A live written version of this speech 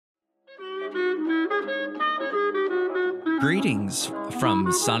Greetings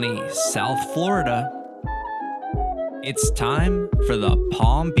from sunny South Florida. It's time for the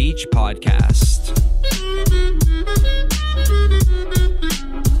Palm Beach Podcast.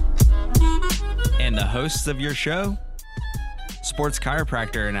 And the hosts of your show, sports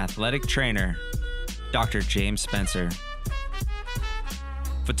chiropractor and athletic trainer, Dr. James Spencer.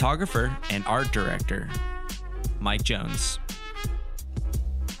 Photographer and art director, Mike Jones.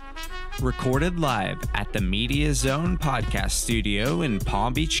 Recorded live at the Media Zone Podcast Studio in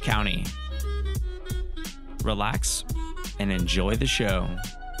Palm Beach County. Relax and enjoy the show.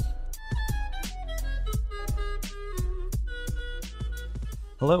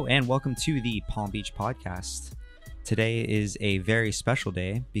 Hello and welcome to the Palm Beach Podcast. Today is a very special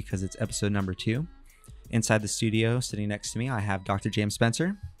day because it's episode number 2. Inside the studio, sitting next to me, I have Dr. James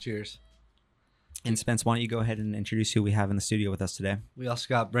Spencer. Cheers. And Spence, why don't you go ahead and introduce who we have in the studio with us today? We also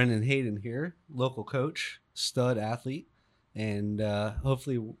got Brendan Hayden here, local coach, stud athlete, and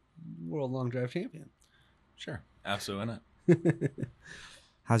hopefully world long drive champion. Sure. Absolutely not.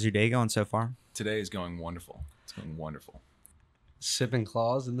 How's your day going so far? Today is going wonderful. It's going wonderful. Sipping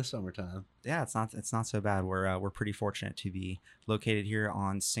claws in the summertime. Yeah, it's not so bad. We're pretty fortunate to be located here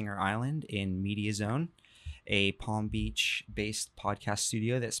on Singer Island in Media Zone, a Palm Beach-based podcast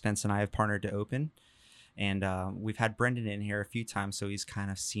studio that Spence and I have partnered to open. And we've had Brendan in here a few times, so he's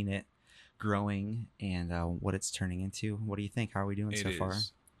kind of seen it growing and what it's turning into. What do you think? How are we doing so far? It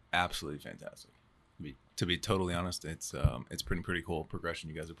is absolutely fantastic. To be totally honest, it's pretty cool progression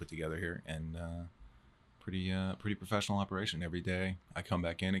you guys have put together here, and pretty professional operation. Every day I come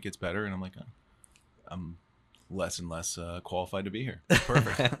back in, it gets better, and I'm like, I'm less and less qualified to be here.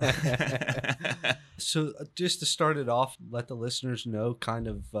 Perfect. So just to start it off, let the listeners know kind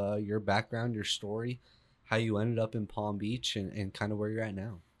of your background, your story, how you ended up in Palm Beach, and kind of where you're at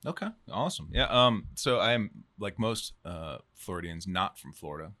now. Okay, awesome. Yeah. So I am, like most Floridians, not from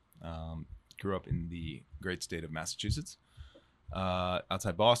Florida. Grew up in the great state of Massachusetts,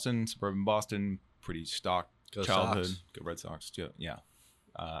 outside Boston, suburban Boston. Pretty stock Go childhood. Sox. Go Red Sox. Yeah.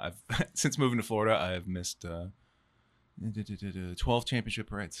 I've since moving to Florida, I have missed 12 championship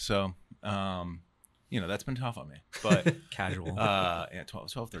parades. So, that's been tough on me. But Casual.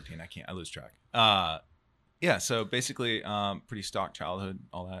 12, 13. I lose track. Yeah. So basically, pretty stock childhood.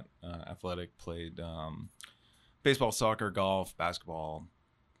 All that athletic. Played baseball, soccer, golf, basketball,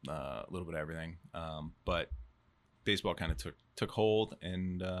 a little bit of everything. But baseball kind of took hold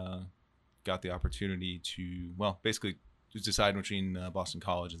and got the opportunity to, basically just decide between Boston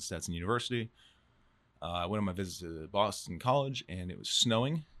College and Stetson University. I went on my visit to Boston College, and it was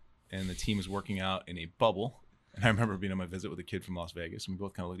snowing, and the team was working out in a bubble. And I remember being on my visit with a kid from Las Vegas, and we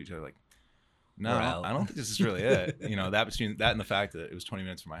both kind of looked at each other like, no, I don't think this is really it. That between that and the fact that it was 20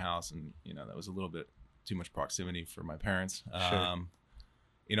 minutes from my house, and, that was a little bit too much proximity for my parents. Sure.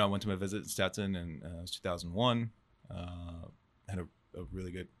 I went to my visit in Stetson, and it was 2001. Had a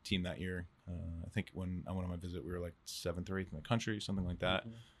really good team that year. I think when I went on my visit, we were like 7th or 8th in the country, something like that.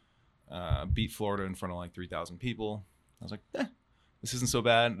 Beat Florida in front of like 3,000 people. I was like, this isn't so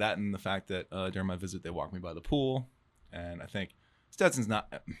bad. That and the fact that during my visit, they walked me by the pool. And I think Stetson's not,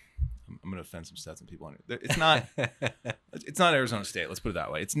 I'm going to offend some Stetson people on it. It's not, it's not Arizona State. Let's put it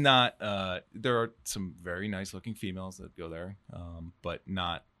that way. It's not, there are some very nice looking females that go there, but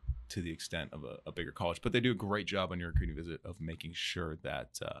not to the extent of a bigger college. But they do a great job on your recruiting visit of making sure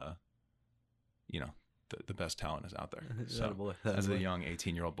that, the best talent is out there. So as a young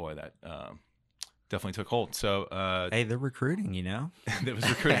 18-year-old boy, that definitely took hold. So hey, they're recruiting, It was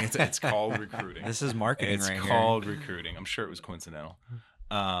recruiting. It's called recruiting. This is marketing. It's right called recruiting. I'm sure it was coincidental.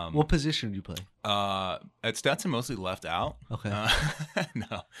 What position did you play? At Stetson, mostly left out. Okay.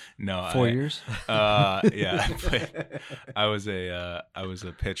 No. 4 years. Yeah. I was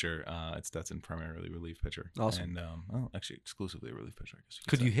a pitcher at Stetson, primarily relief pitcher. Awesome. And actually exclusively a relief pitcher, I guess.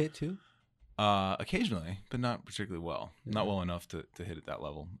 Could you hit too? Occasionally, but not particularly well. Yeah. Not well enough to hit at that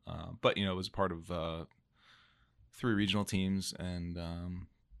level. But it was part of 3 regional teams, and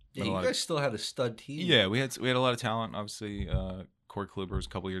you guys still had a stud team. Yeah, we had a lot of talent. Obviously, Corey Kluber was a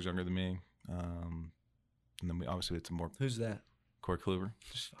couple years younger than me, and then we obviously had some more. Who's that? Corey Kluber,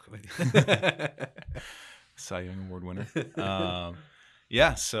 just fucking with you. Cy Young Award winner.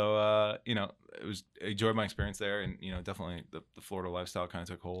 Yeah, so it was, I enjoyed my experience there, and definitely the Florida lifestyle kind of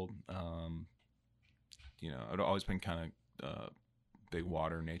took hold. I'd always been kind of big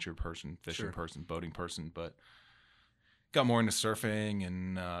water, nature person, fishing person, boating person, but got more into surfing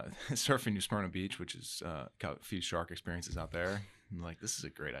and surfing New Smyrna Beach, which is got a few shark experiences out there. I'm like, this is a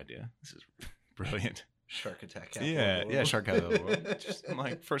great idea. This is brilliant. Shark attack. Yeah, shark out of the world. I'm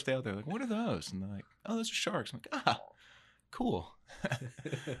like, first day out there, like, what are those? And they're like, oh, those are sharks. I'm like, cool.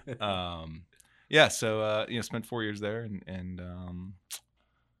 Yeah, so spent 4 years there, and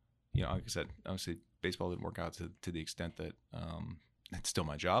like I said, obviously baseball didn't work out to the extent that it's still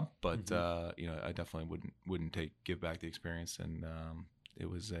my job, but I definitely wouldn't give back the experience, and it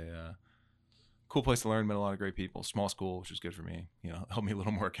was a cool place to learn. Met a lot of great people. Small school, which was good for me. Helped me a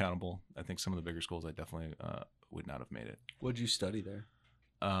little more accountable. I think some of the bigger schools I definitely would not have made it. What'd you study there?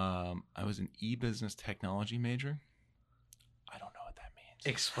 I was an e-business technology major. I don't know what that means.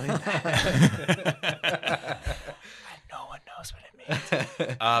 Explain that. No one knows what it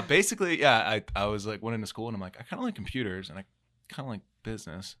means. Basically, yeah, I was like went into school and I'm like, I kind of like computers and I kind of like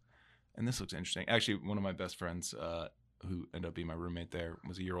business, and this looks interesting. Actually, one of my best friends, who ended up being my roommate there,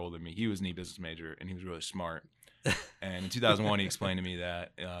 was a year older than me. He was an e-business major and he was really smart. And in 2001, he explained to me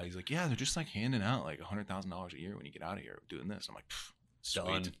that he's like, yeah, they're just like handing out like $100,000 a year when you get out of here doing this. I'm like,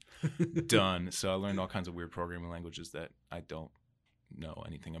 sweet, done. So I learned all kinds of weird programming languages that I don't know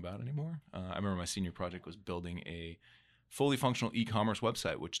anything about anymore. I remember my senior project was building a fully functional e-commerce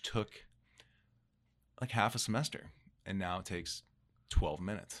website, which took like half a semester, and now it takes 12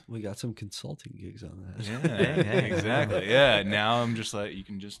 minutes. We got some consulting gigs on that. Yeah, exactly. Yeah, now I'm just like, you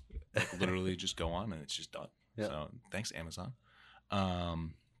can just like, literally just go on and it's just done. Yep. So thanks, Amazon.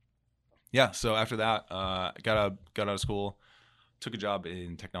 So after that, got out of school, took a job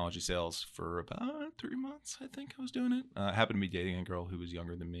in technology sales for about 3 months. I think I was doing it. I happened to be dating a girl who was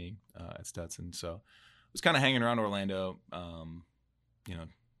younger than me at Stetson. So I was kind of hanging around Orlando,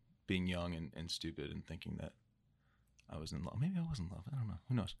 being young and stupid and thinking that I was in love. Maybe I was in love. I don't know.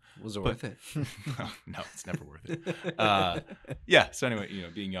 Who knows? Was it worth it? No, it's never worth it. So anyway,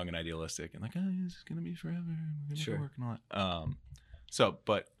 being young and idealistic and like, oh, this is going to be forever. We're going to work and all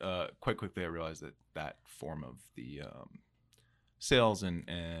that. Quite quickly I realized that form of the sales and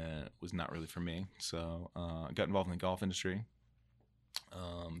was not really for me. So I got involved in the golf industry.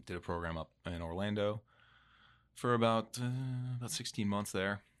 Did a program up in Orlando for about 16 months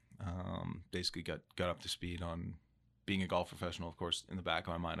there. Basically got up to speed on being a golf professional. Of course, in the back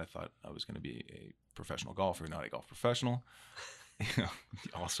of my mind, I thought I was going to be a professional golfer, not a golf professional.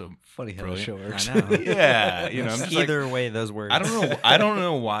 Also funny how the show works. I know. Yeah, I'm just either way those words. I don't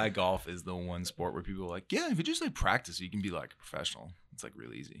know why golf is the one sport where people are like, yeah, if you just like practice, you can be like a professional. It's like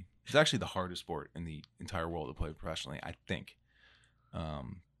really easy. It's actually the hardest sport in the entire world to play professionally, I think.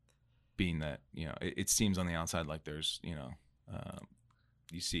 Being that it seems on the outside like there's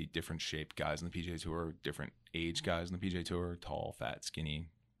you see different shaped guys in the PGA Tour, different age guys in the PGA Tour, tall, fat, skinny,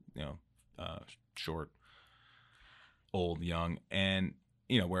 short, old, young, and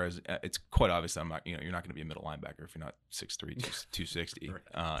whereas it's quite obvious that I'm not, you're not going to be a middle linebacker if you're not 6'3", 260,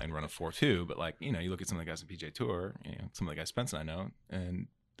 and run a 4.2. But like, you look at some of the guys in the PGA Tour, some of the guys Spence and I know, and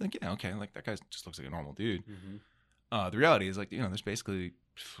like, okay, like that guy just looks like a normal dude. Mm-hmm. The reality is like, there's basically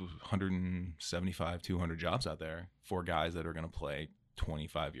 175, 200 jobs out there for guys that are going to play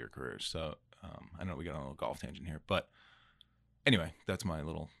 25-year careers. So I know we got on a little golf tangent here, but anyway, that's my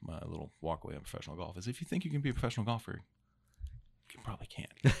little walkaway on professional golf. Is if you think you can be a professional golfer, you probably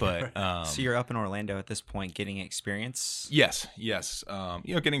can't. But so you're up in Orlando at this point, getting experience. Yes.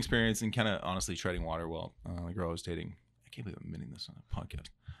 Getting experience and kind of honestly treading water. Well, the girl I was dating, I can't believe I'm admitting this on a podcast.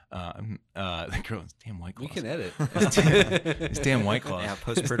 The girl is damn White Claws. We can edit. It's damn White Claws. Yeah,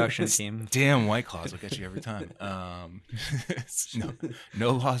 post-production team. Damn White Claws will get you every time.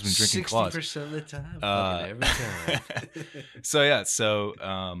 No law's been drinking claws. 60% of the time. Every time. So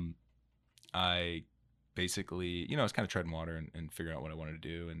I basically, I was kind of treading water and figuring out what I wanted to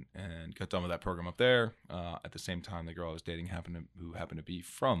do and got done with that program up there. At the same time, the girl I was dating who happened to be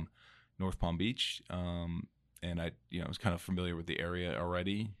from North Palm Beach. And I, was kind of familiar with the area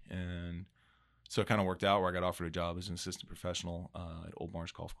already. And so it kind of worked out where I got offered a job as an assistant professional at Old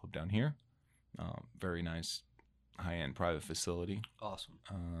Marsh Golf Club down here. Very nice, high-end private facility. Awesome.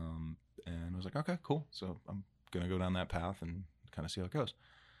 And I was like, okay, cool. So I'm going to go down that path and kind of see how it goes.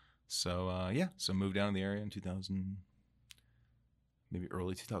 So, so moved down to the area in 2000, maybe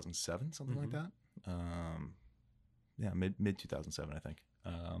early 2007, something like that. Mid 2007, I think.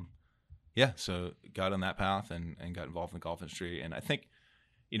 So got on that path and got involved in the golf industry. And I think,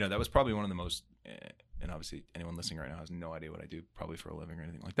 that was probably one of the most, and obviously anyone listening right now has no idea what I do probably for a living or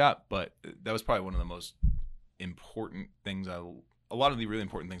anything like that. But that was probably one of the most important things a lot of the really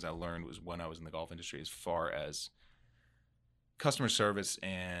important things I learned was when I was in the golf industry as far as customer service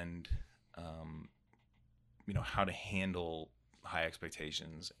and, how to handle high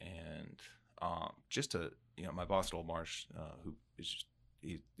expectations and just to, my boss at Old Marsh, who is just,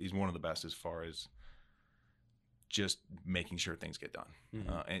 he's one of the best as far as just making sure things get done,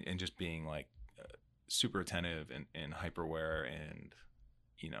 and just being like super attentive and hyper aware, and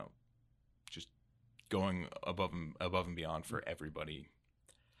just going above and beyond for everybody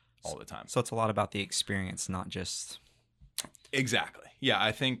all the time. So it's a lot about the experience, not just. Exactly. Yeah,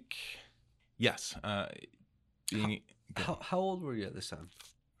 I think yes. How old were you at this time?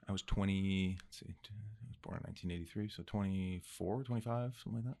 I was 20. Let's see, I was born in 1983, so 24, 25,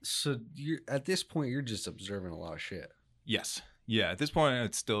 something like that. So you're at this point, you're just observing a lot of shit. Yes. Yeah. At this point,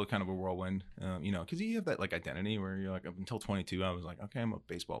 it's still kind of a whirlwind, because you have that like identity where you're like, up until 22, I was like, okay, I'm a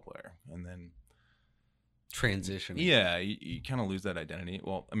baseball player, and then transitioning. Yeah, you kind of lose that identity.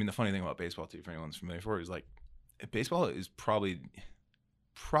 Well, I mean, the funny thing about baseball too, for anyone that's familiar with it, is like, baseball is probably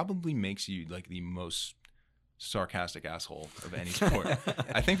makes you like the most sarcastic asshole of any sport.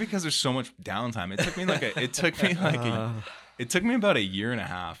 I think because there's so much downtime. It took me about a year and a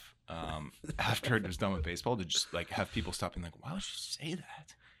half after it was done with baseball to just like have people stop being like, why would you say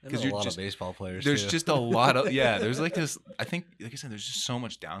that? Because you're a lot of baseball players. There's too. just a lot of there's like this. I think, like I said, there's just so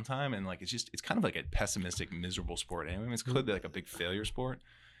much downtime, and like it's kind of like a pessimistic, miserable sport. Anyway, I mean, it's clearly like a big failure sport.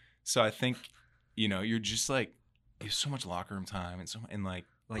 So I think you're just like, you have so much locker room time and like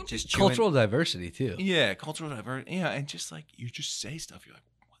just cultural diversity too. Yeah, cultural diversity. Yeah, and just like you just say stuff. You're like,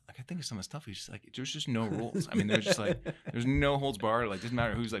 what? Like I think of some of the stuff. He's just like, there's just no rules. I mean, there's just like there's no holds barred. Like doesn't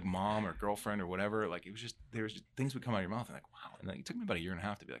matter who's like mom or girlfriend or whatever. Like it was just there's just things would come out of your mouth and like wow. And like, it took me about a year and a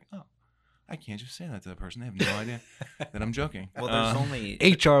half to be like, oh, I can't just say that to the person. They have no idea that I'm joking. Well, there's only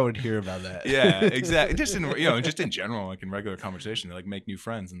HR would hear about that. Yeah, exactly. Just in just in general, like in regular conversation, they like make new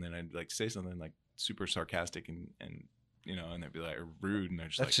friends, and then I'd like say something like super sarcastic and and they'd be like rude, and they're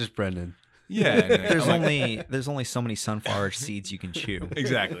just that's just Brendan. Yeah, and there's only so many sunflower seeds you can chew.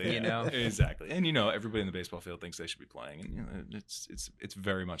 Exactly. Yeah. Exactly. And everybody in the baseball field thinks they should be playing, and it's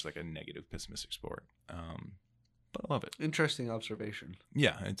very much like a negative, pessimistic sport. But I love it. Interesting observation.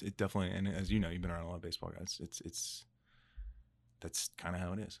 Yeah, it definitely, and as you know, you've been around a lot of baseball guys. It's that's kind of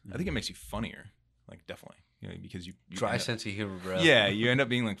how it is. I think it makes you funnier, like definitely, because you dry sense of humor, bro. Yeah, you end up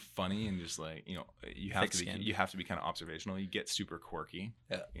being like funny and just like you have Thick to be kind of observational. You get super quirky.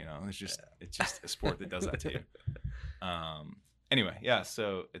 Yeah. It's just a sport that does that to you. Anyway, yeah.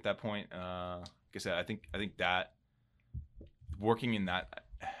 So at that point, like I said, I think that working in that,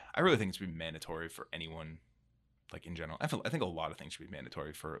 I really think it should be mandatory for anyone. Like in general, I think a lot of things should be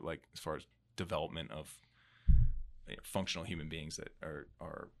mandatory for like as far as development of functional human beings that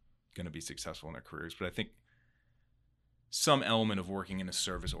are going to be successful in their careers. But I think some element of working in a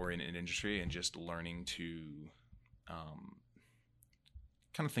service-oriented industry and just learning to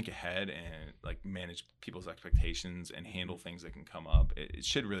kind of think ahead and like manage people's expectations and handle things that can come up, it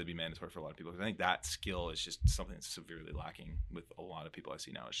should really be mandatory for a lot of people. Because I think that skill is just something that's severely lacking with a lot of people I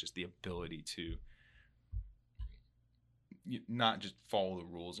see now. It's just the ability to not just follow the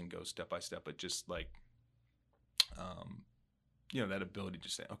rules and go step by step, but just like, that ability to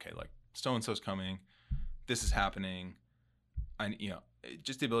say, okay, like so-and-so's coming, this is happening.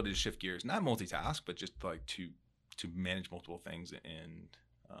 Just the ability to shift gears, not multitask, but just like to manage multiple things and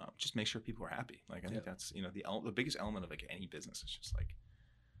just make sure people are happy. Like, I think that's, the biggest element of like any business is just like,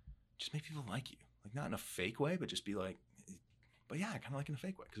 just make people like you, like not in a fake way, but just be like, but yeah, I kind of like in a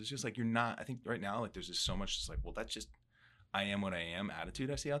fake way. Cause it's just like, you're not, I think right now, like there's just so much just like, well, that's just, I am what I am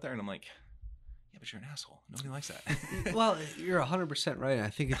attitude I see out there. And I'm like, yeah, but you're an asshole. Nobody likes that. Well, you're 100% right. I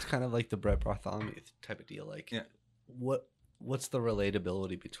think it's kind of like the Brett Bartholomew type of deal. Like, what's the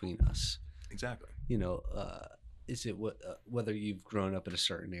relatability between us? Exactly. Is it whether you've grown up in a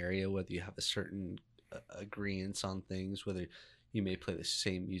certain area, whether you have a certain agreement on things, whether you may play the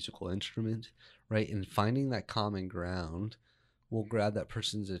same musical instrument, right? And finding that common ground will grab that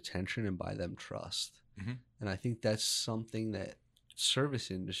person's attention and buy them trust. Mm-hmm. And I think that's something that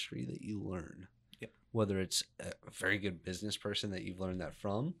service industry that you learn, whether it's a very good business person that you've learned that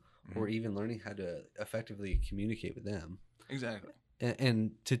from, or even learning how to effectively communicate with them. Exactly.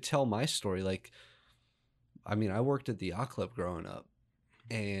 And to tell my story, like, I mean, I worked at the yacht club growing up,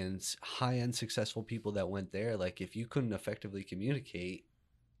 and high-end successful people that went there, like if you couldn't effectively communicate,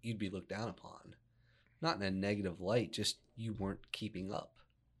 you'd be looked down upon. Not in a negative light, just you weren't keeping up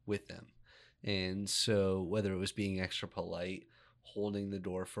with them. And so whether it was being extra polite, holding the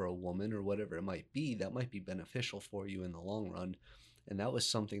door for a woman, or whatever it might be, that might be beneficial for you in the long run. And that was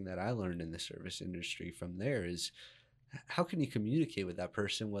something that I learned in the service industry from there is, how can you communicate with that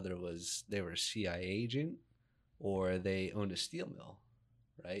person, whether it was they were a CIA agent or they owned a steel mill,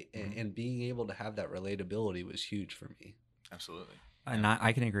 right? Mm-hmm. And being able to have that relatability was huge for me. Absolutely. And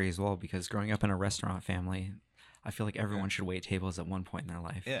I can agree as well, because growing up in a restaurant family, I feel like everyone should wait tables at one point in their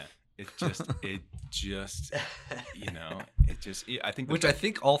life. Yeah. it just, I think Which I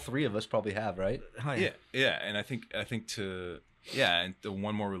think all three of us probably have, right? Oh, yeah. And I think and the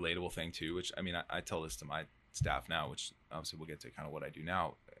one more relatable thing too, which I mean, I tell this to my staff now, which obviously we'll get to kind of what I do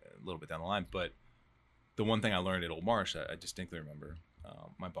now a little bit down the line. But the one thing I learned at Old Marsh, I distinctly remember,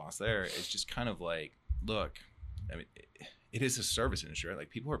 my boss there is just kind of like, look, I mean, it is a service industry, right? Like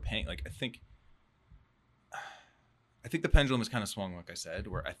people are paying, like, I think the pendulum has kind of swung, like I said,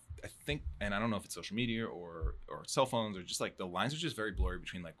 where I think, and I don't know if it's social media or cell phones or just like the lines are just very blurry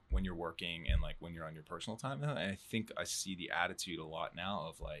between like when you're working and like when you're on your personal time. And I think I see the attitude a lot now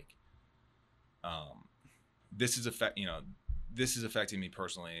of like, this is affecting me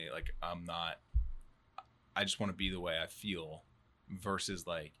personally. Like I just want to be the way I feel versus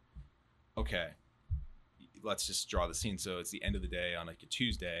like, okay, let's just draw the scene. So it's the end of the day on like a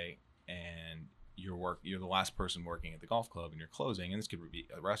Tuesday and you're the last person working at the golf club and you're closing, and this could be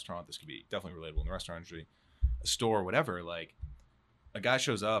a restaurant, this could be definitely relatable in the restaurant industry, a store, whatever. Like a guy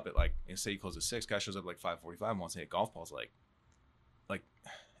shows up at like, say you close at 6, guy shows up at like 5:45 and wants to hit golf balls, like,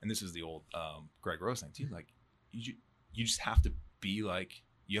 and this is the old Greg Rose thing too, like you just have to be like,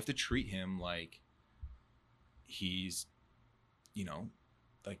 you have to treat him like he's,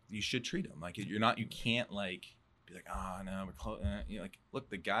 like you should treat him like you can't like be like, no, we're close. Like, look,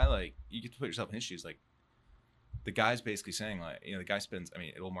 the guy, like, you get to put yourself in his shoes. Like, the guy's basically saying, like, the guy spends, I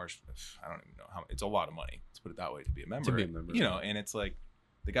mean, at Old Marsh, I don't even know how, it's a lot of money, let's put it that way, to be a member. And it's like,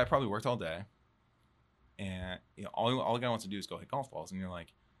 the guy probably worked all day, and, all the guy wants to do is go hit golf balls. And you're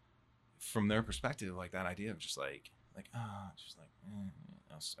like, from their perspective, like, that idea of just like,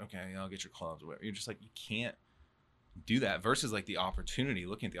 okay, I'll get your clubs or whatever. You're just like, you can't do that versus like the opportunity,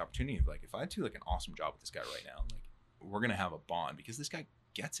 looking at the opportunity of like, if I do like an awesome job with this guy right now, like we're gonna have a bond because this guy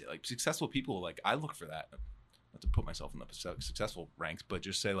gets it. Like successful people, like I look for that, not to put myself in the successful ranks, but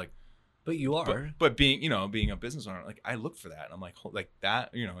just say like, but you are, but being being a business owner, like I look for that, and I'm like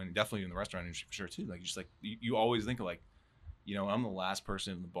that, and definitely in the restaurant industry for sure too. Like just like you always think of like, I'm the last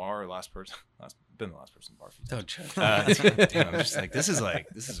person in the bar, been the last person in the bar a few times. Don't judge. Damn, I'm just like, this is right,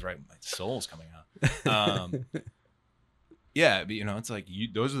 my soul's coming out. Yeah, but it's like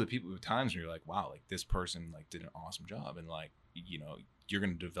those are the people with times where you're like, wow, like this person like did an awesome job, and like you're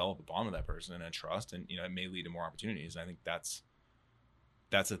going to develop a bond with that person and a trust, and it may lead to more opportunities. And I think that's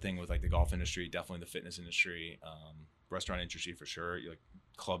the thing with like the golf industry, definitely the fitness industry, restaurant industry for sure, like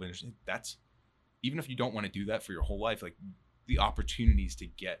club industry. That's, even if you don't want to do that for your whole life, like the opportunities to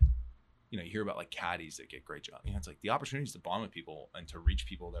get, you hear about like caddies that get great jobs. It's like the opportunities to bond with people and to reach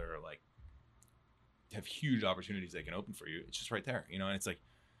people that are like, have huge opportunities they can open for you. It's just right there, and it's like,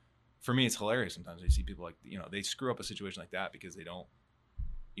 for me, it's hilarious sometimes. I see people like, they screw up a situation like that because they don't,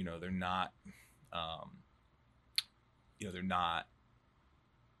 they're not, they're not,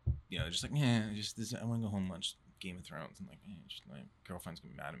 just like, I want to go home and watch Game of Thrones, and like, just my girlfriend's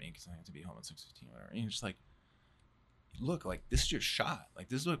gonna be mad at me because I have to be home at 6:15, whatever. And you're just like, look, like this is your shot. Like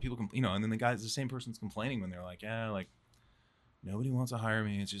this is what people can, and then the same person's complaining when they're like, yeah, like, nobody wants to hire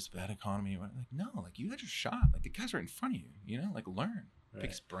me. It's just bad economy. Like, no, like you had your shot. Like the guy's right in front of you, like learn,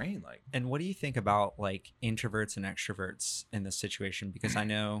 pick his brain. Like, and what do you think about like introverts and extroverts in this situation? Because I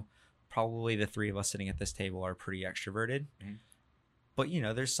know probably the three of us sitting at this table are pretty extroverted, but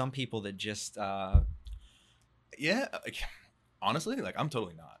there's some people that just, yeah, like honestly, like I'm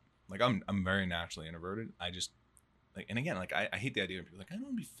totally not. Like I'm very naturally introverted. I just like, and again, like I hate the idea of people like, I don't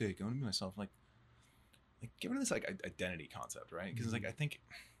want to be fake. I want to be myself. Like get rid of this like identity concept, right? Because like I think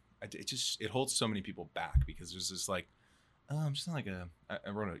it holds so many people back because there's this like, I'm just not like I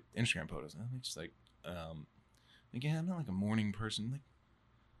wrote an Instagram post and I'm just like, again, I'm not like a morning person,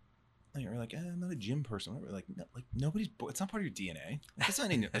 or like I'm not a gym person, whatever. Like no, like nobody's, it's not part of your DNA. Like, it's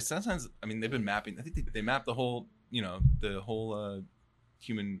not sometimes, I mean, they've been mapping. I think they mapped the whole, the whole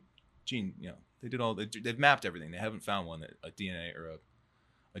human gene. They did they've mapped everything. They haven't found one that a DNA or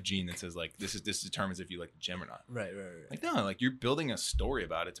a gene that says like this determines if you like the gym or not. Right. Like no, like you're building a story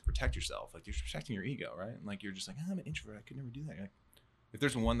about it to protect yourself. Like you're protecting your ego, right? And like you're just like, I'm an introvert, I could never do that. You're like, if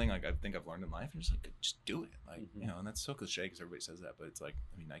there's one thing like I think I've learned in life, you're just like, just do it. Like and that's so cliche because everybody says that, but it's like,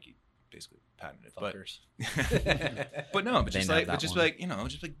 I mean, Nike basically patented it. Fuckers. But no, but just like, just like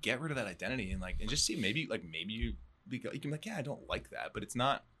get rid of that identity and just see maybe you can be like, yeah, I don't like that, but it's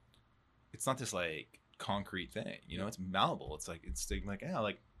not this like concrete thing, it's malleable. It's like yeah,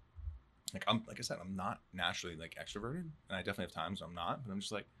 like I'm, like I said, I'm not naturally like extroverted, and I definitely have times I'm not, but I'm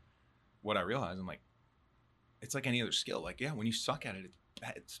just like, what I realize, I'm like, it's like any other skill. Like, yeah, when you suck at it,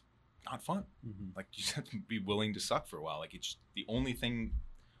 it's not fun. Like you just have to be willing to suck for a while. Like it's the only thing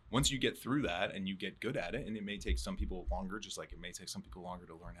once you get through that and you get good at it, and it may take some people longer, just like it may take some people longer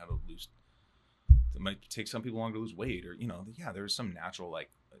to learn how to lose. It might take some people longer to lose weight, or there's some natural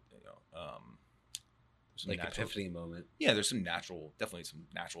some natural epiphany moment. Yeah, there's definitely some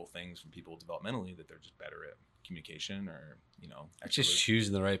natural things from people developmentally that they're just better at communication, or Just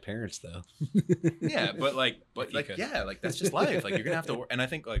choosing the right parents, though. Yeah, but that's just life. Like, you're gonna have to work. And I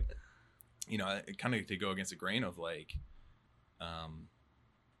think, like, kind of to go against the grain of like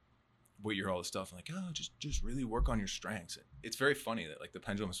what you're all this stuff, like, oh, just really work on your strengths. It's very funny that, like, the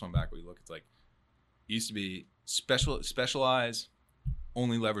pendulum swung back where you look. It's like, it used to be specialize,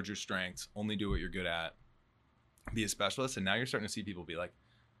 only leverage your strengths, only do what you're good at, be a specialist. And now you're starting to see people be like,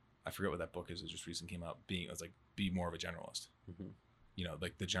 I forget what that book is that just recently came out. It's like, be more of a generalist. Mm-hmm.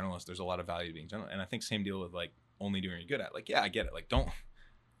 Like the generalist, there's a lot of value to being general. And I think same deal with like only doing what you're good at. Like, yeah, I get it. Like, don't,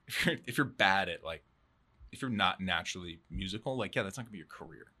 if you're bad at, like, if you're not naturally musical, like, yeah, that's not gonna be your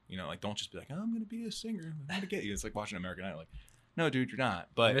career. Like, don't just be like, oh, I'm gonna be a singer. I'm gonna get you. It's like watching American Idol. Like, no, dude, you're not.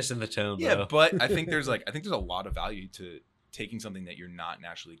 But you're missing the tone. Yeah, bro. but I think there's a lot of value to taking something that you're not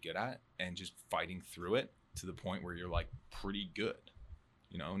naturally good at and just fighting through it to the point where you're like pretty good.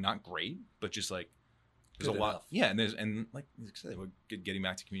 Not great, but just like there's Good a lot. enough. Yeah. And like I said, we're getting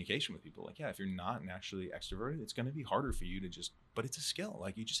back to communication with people. Like, yeah, if you're not naturally extroverted, it's going to be harder for you to but it's a skill.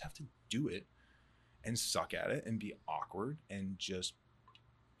 Like, you just have to do it and suck at it and be awkward and just,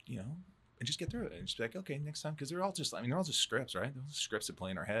 and just get through it and just be like, okay, next time. Cause they're all just scripts, right? They're all just scripts that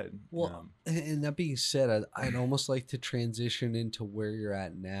play in our head. Well, and that being said, I'd almost like to transition into where you're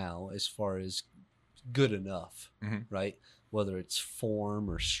at now as far as good enough, Mm-hmm. right? Whether it's form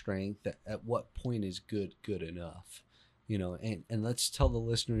or strength, at what point is good enough? And let's tell the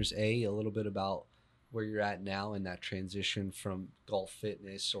listeners a little bit about where you're at now in that transition from golf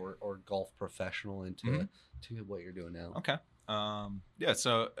fitness or golf professional into Mm-hmm. to what you're doing now. Okay. Yeah.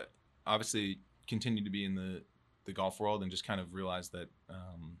 So obviously continue to be in the golf world and just kind of realized that,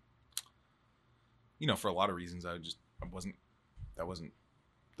 for a lot of reasons, that wasn't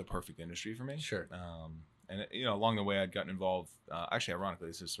the perfect industry for me. Sure. And along the way I'd gotten involved, actually, ironically,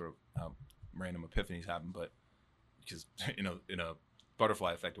 this is sort of how random epiphanies happen, but because, in a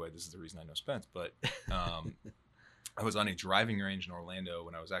butterfly effect way, this is the reason I know Spence, but, I was on a driving range in Orlando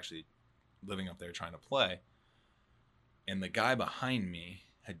when I was actually living up there trying to play. And the guy behind me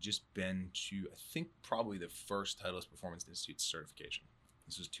had just been to, I think, probably the first Titleist Performance Institute certification.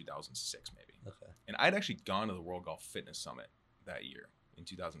 This was 2006, maybe. Okay. And I'd actually gone to the World Golf Fitness Summit that year in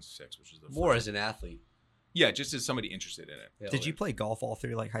 2006, which was the More first. as an athlete. Yeah, just as somebody interested in it. Yeah. Did you play golf all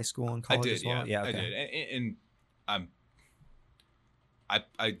through like high school and college I did, as well? yeah. Okay. I did. And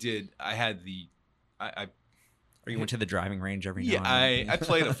I did. I had the. Or you went to the driving range every now Yeah, and then? I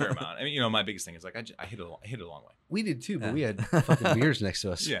played a fair amount. I mean, my biggest thing is like I hit a long way. We did too, but Yeah. we had fucking beers next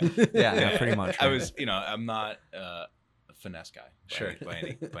to us. Yeah. Yeah, pretty much. I was, I'm not a finesse guy Sure. by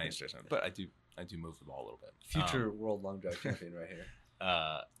any stretch, but I do move the ball a little bit. Future world long drive champion right here.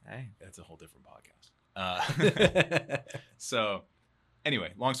 Hey. That's a whole different podcast. So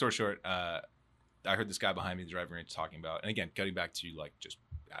anyway, long story short, I heard this guy behind me, the driving range, talking about, and again, getting back to like just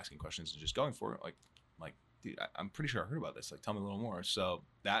asking questions and just going for it, like, dude, I'm pretty sure I heard about this. Like, tell me a little more. So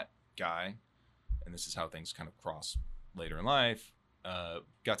that guy, and this is how things kind of cross later in life,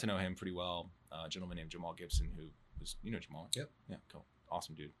 got to know him pretty well. A gentleman named Jamal Gibson, who was, Jamal? Yep. Yeah, cool.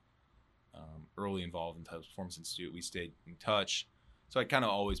 Awesome dude. Early involved in Titleist Performance Institute. We stayed in touch. So I'd kind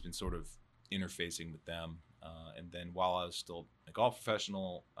of always been sort of interfacing with them. And then while I was still a golf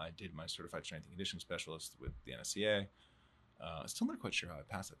professional, I did my certified strength and conditioning specialist with the NSCA. Still not quite sure how I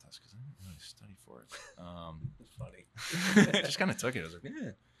passed that test because I didn't really study for it. It's funny. I just kind of took it. I was like,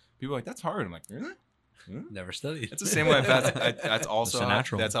 yeah. People were like, that's hard. I'm like, really? Never studied. It's the same way I passed. That's also It's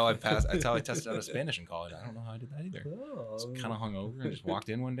natural. That's how I passed. That's how I tested out of Spanish in college. I don't know how I did that either. Oh. Just kind of hung over and just walked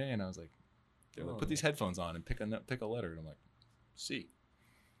in one day and I was like, they're like, put these headphones on and pick a letter. And I'm like, C.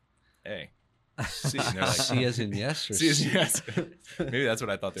 A. C. And they're like, C as in yes or C as in yes. Maybe that's what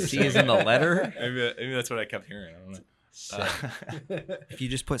I thought they were C saying. is in the letter? Maybe that's what I kept hearing. I don't know. If you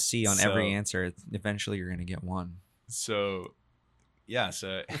just put C on every answer, eventually you're going to get one. So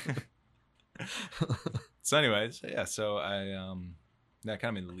anyways, yeah, so I that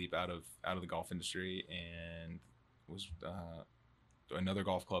kind of made the leap out of the golf industry and was another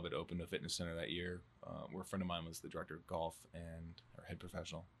golf club had opened a fitness center that year where a friend of mine was the director of golf and or head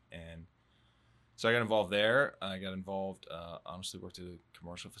professional, and so I got involved there. I got involved, honestly worked at a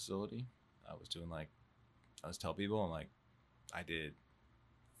commercial facility. I was doing I was telling people, I did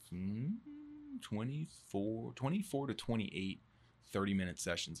 24 to 28 30-minute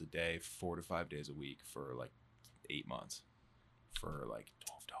sessions a day, 4 to 5 days a week for 8 months for $12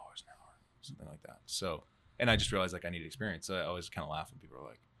 something like that. So, and I just realized like I needed experience. So I always kind of laugh when people are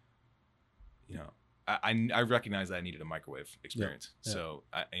like, you know, I recognize that I needed a microwave experience. Yeah. So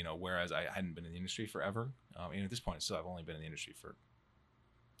whereas I hadn't been in the industry forever, at this point, still I've only been in the industry for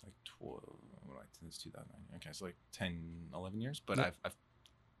like 12, since 2009. Okay, so like 10, 11 years. But I've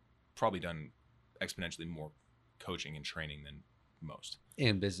probably done exponentially more coaching and training than most.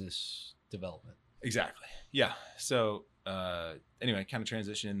 And business development. Exactly. Yeah. So anyway, kind of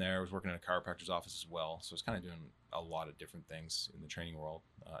transitioned in there. I was working in a chiropractor's office as well. So I was kind of doing a lot of different things in the training world,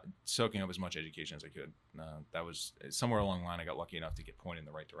 soaking up as much education as I could. That was somewhere along the line, I got lucky enough to get pointed in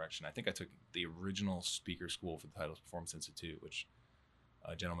the right direction. I think I took the original speaker school for the Titles Performance Institute, which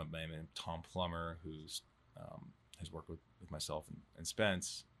a gentleman by the name of Tom Plummer, who's has worked with myself and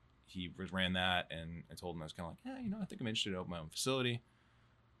Spence, he ran that, and I told him I was kind of like, I think I'm interested in opening my own facility.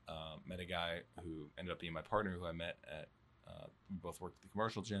 Met a guy who ended up being my partner, who I met at we both worked at the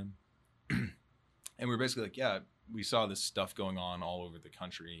commercial gym, and we were basically like, we saw this stuff going on all over the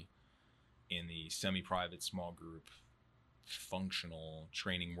country in the semi-private, small group, functional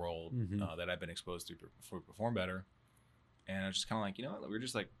training world that I've been exposed to before we Perform Better. And I was just kind of like, we were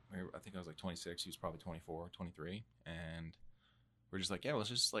just like, I think I was like 26, he was probably 24, 23, and we're just like, let's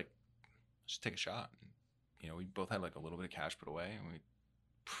just take a shot. And, we both had like a little bit of cash put away, and we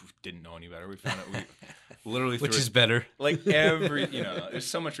didn't know any better. We found out we literally which is better. Like every, there's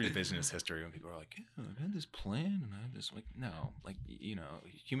so much revisionist history when people are like, I had this plan, and I just like, no, like,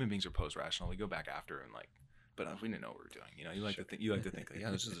 human beings are post-rational. We go back after and like, but we didn't know what we were doing. You like to think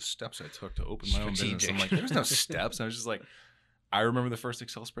like, this is the steps I took to open my own business. I'm like, there was no steps. I was just like, I remember the first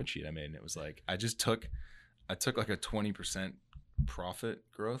Excel spreadsheet I made, and it was like, I took like a 20% profit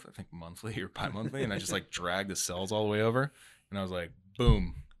growth, I think monthly or bi-monthly, and I just like dragged the cells all the way over, and I was like,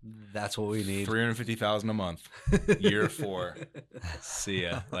 boom, that's what we need. $350,000 a month, year 4. See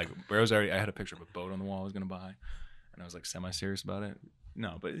ya. Like, I had a picture of a boat on the wall I was gonna buy, and I was like semi-serious about it.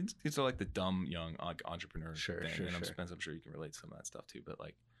 No, but it's like the dumb young entrepreneur thing. And I'm sure you can relate to some of that stuff too. But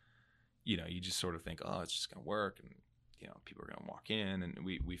like, you just sort of think, it's just gonna work, and people are gonna walk in, and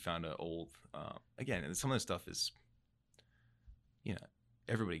we found an old again, and some of this stuff is,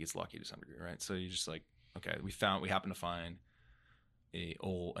 everybody gets lucky to some degree, right? So you just like, okay, we happened to find an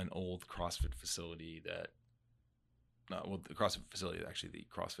old CrossFit facility that, the CrossFit facility, actually the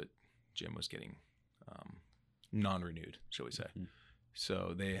CrossFit gym was getting non-renewed, shall we say. Mm-hmm.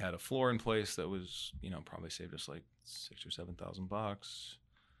 So they had a floor in place that was, probably saved us like $6,000 or $7,000.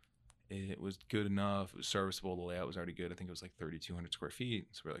 It was good enough. It was serviceable. The layout was already good. I think it was like 3,200 square feet.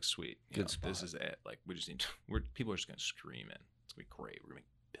 So we're like, sweet, good spot. This is it. Like, we just need. People are just gonna scream in. It's gonna be great. We're gonna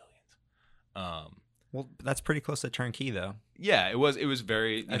make billions. Well, that's pretty close to turnkey, though. Yeah, it was. It was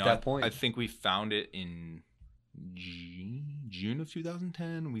very. At that point, I think we found it in June of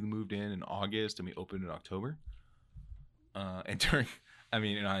 2010. We moved in August, and we opened in October. And during,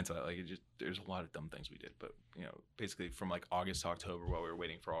 in hindsight, like, there's a lot of dumb things we did, but basically from like August to October, while we were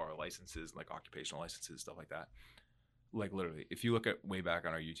waiting for all our licenses, like occupational licenses, stuff like that. Like, literally, if you look at way back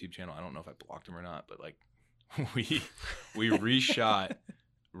on our YouTube channel, I don't know if I blocked them or not, but like, we reshot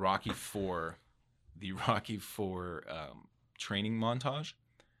Rocky IV, the Rocky IV training montage.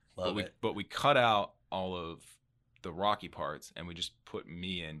 But we cut out all of the Rocky parts, and we just put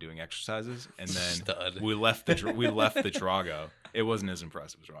me in doing exercises, and then we left the Drago. It wasn't as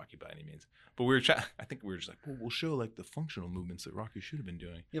impressive as Rocky by any means, but I think we were just like, we'll show like the functional movements that Rocky should have been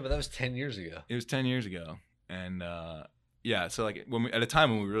doing. Yeah, but that was 10 years ago. It was 10 years ago, and so like at a time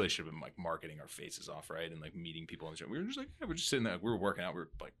when we really should have been like marketing our faces off, right, and like meeting people in the gym, we were just like, we're just sitting there, we were working out, we were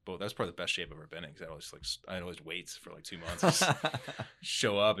like, both. That's probably the best shape I've ever been in, because I had always weights for like 2 months, just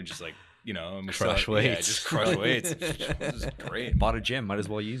show up and just like, and we crush weights. Yeah, just crush weights. This is great. Bought a gym, might as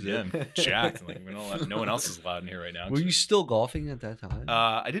well use it. Yeah, I'm jacked. Like, no one else is allowed in here right now. Were you still golfing at that time?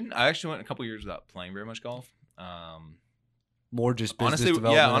 I didn't. I actually went a couple years without playing very much golf. More just business honestly,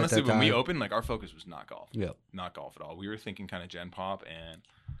 development. Yeah, honestly, when time. we opened, like, our focus was not golf. Yeah, not golf at all. We were thinking kind of Gen Pop and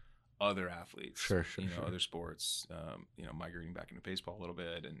other athletes. Sure. Other sports. Migrating back into baseball a little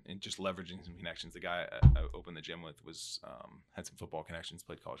bit, and just leveraging some connections. The guy I opened the gym with was had some football connections,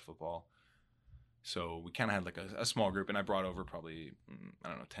 played college football. So we kind of had like a small group, and I brought over probably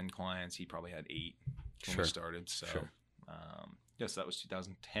 10 clients. He probably had 8 when we started. So so that was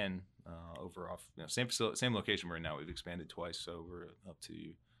 2010. Over off same facility, same location we're in now. We've expanded twice, so we're up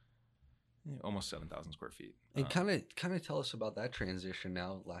to almost 7,000 square feet. And kind of tell us about that transition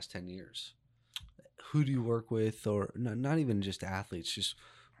now, last 10 years. Who do you work with, or not even just athletes? Just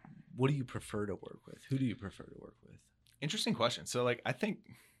what do you prefer to work with? Who do you prefer to work with? Interesting question. So like, I think,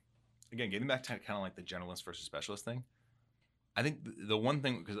 again, getting back to kind of like the generalist versus specialist thing, I think the one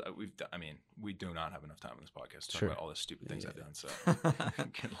thing, because we do not have enough time on this podcast to talk about all the stupid things I've done. So I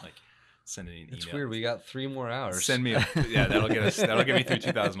can like send an email. It's weird. We got 3 more hours. Send me that'll get me through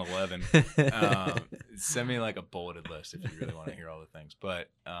 2011. Send me like a bulleted list if you really want to hear all the things. But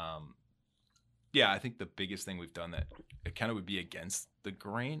I think the biggest thing we've done that it kind of would be against the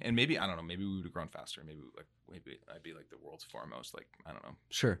grain, and maybe I don't know, maybe we would have grown faster. Maybe I'd be like the world's foremost, like I don't know,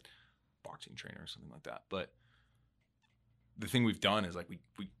 boxing trainer or something like that. But the thing we've done is like we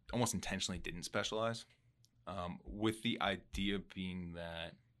almost intentionally didn't specialize, with the idea being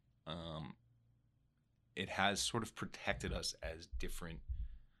that it has sort of protected us as different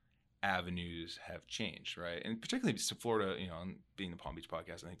avenues have changed, right? And particularly to Florida, and being the Palm Beach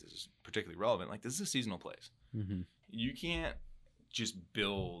podcast, I think this is particularly relevant. Like this is a seasonal place. Mm-hmm. You can't just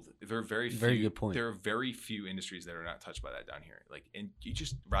build. There are very good point. There are very few industries that are not touched by that down here. Like, and you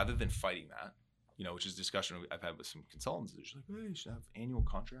just rather than fighting that, which is a discussion I've had with some consultants. They're just like, hey, you should have annual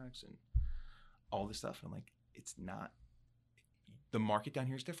contracts and all this stuff. And I'm like, it's not. The market down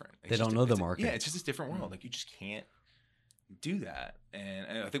here is different. They don't know the market. Yeah, it's just a different world. Like you just can't do that.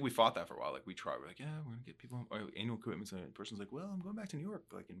 And I think we fought that for a while. Like we tried. We're like, yeah, we're gonna get people annual commitments. And the person's like, well, I'm going back to New York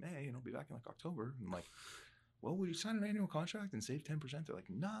like in May, and I'll be back in like October. And I'm like, well, would you sign an annual contract and save 10%? They're like,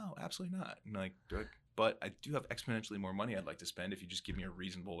 no, absolutely not. And they're like, but I do have exponentially more money I'd like to spend if you just give me a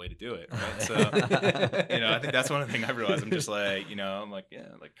reasonable way to do it. Right. So, I think that's one of the things I realized. I'm just like, I'm like, yeah,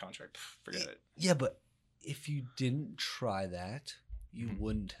 like contract, forget it. Yeah, but if you didn't try that, you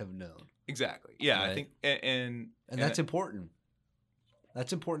wouldn't have known. Exactly. Yeah, right? I think, and that's important.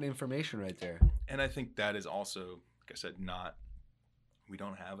 That's important information right there. And I think that is also, like I said, we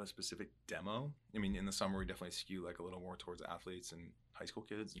don't have a specific demo. I mean, in the summer, we definitely skew like a little more towards athletes and high school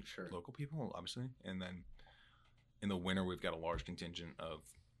kids and local people, obviously. And then in the winter, we've got a large contingent of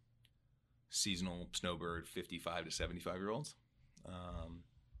seasonal snowbird 55 to 75-year-olds.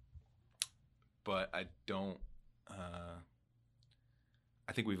 But I don't,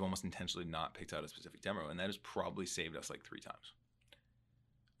 I think we've almost intentionally not picked out a specific demo, and that has probably saved us like 3 times.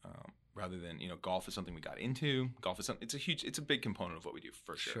 Rather than, golf is something we got into. Golf is something, it's a big component of what we do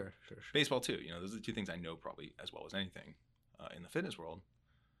for sure. Sure. Baseball too. Those are the 2 things I know probably as well as anything in the fitness world.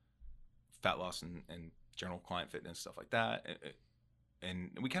 Fat loss and general client fitness, stuff like that.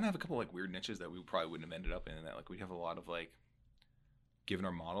 And we kind of have a couple like weird niches that we probably wouldn't have ended up in. And that like we have a lot of like, given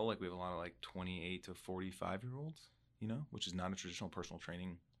our model, like we have a lot of like 28 to 45-year-olds, which is not a traditional personal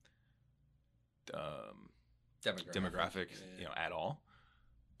training demographic, at all.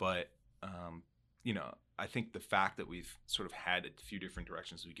 But, I think the fact that we've sort of had a few different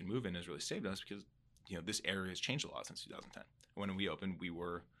directions we can move in has really saved us because, this area has changed a lot since 2010. When we opened, we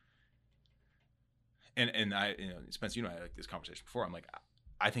were, and I, Spence, I had like this conversation before. I'm like,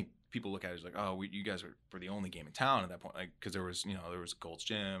 I think people look at it as like, oh, you guys were the only game in town at that point. Like, cause there was a Gold's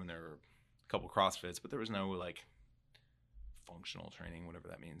Gym and there were a couple CrossFits, but there was no like functional training, whatever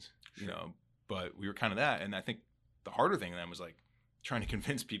that means, but we were kind of that. And I think the harder thing then was like, trying to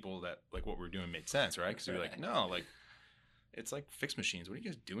convince people that like what we're doing made sense, right? Because we were like, no, like it's like fixed machines. What are you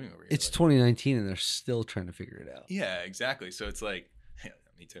guys doing over here? It's like, 2019 and they're still trying to figure it out. Yeah, exactly. So it's like, yeah,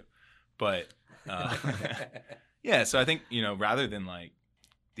 me too. But yeah, so I think rather than like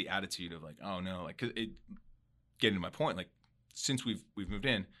the attitude of like, oh no, like 'cause getting to my point, like since we've moved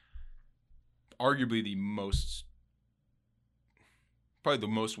in, arguably probably the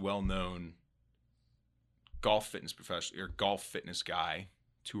most well-known golf fitness professional or golf fitness guy,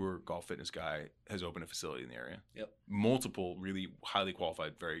 tour golf fitness guy has opened a facility in the area. Yep. Multiple really highly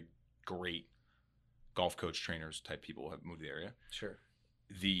qualified, very great golf coach trainers type people have moved to the area. Sure.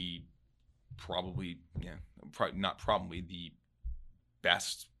 The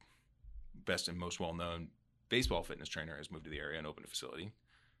best and most well-known baseball fitness trainer has moved to the area and opened a facility.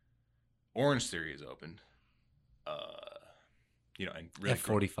 Orange Theory has opened. And really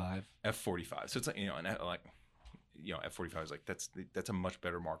F45. So it's like, and like, F45 is like, that's a much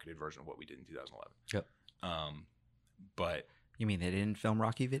better marketed version of what we did in 2011. Yep. But you mean they didn't film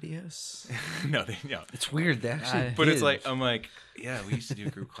Rocky videos? No, it's weird. They actually but it's like, I'm like, yeah, we used to do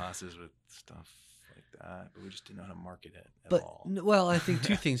group classes with stuff like that, but we just didn't know how to market it at all. Well, I think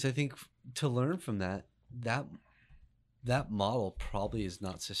 2 things. I think to learn from that model probably is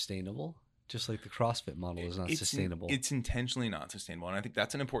not sustainable. Just like the CrossFit model is not sustainable. It's intentionally not sustainable, and I think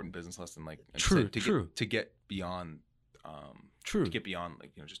that's an important business lesson. Like, true. To get beyond, to get beyond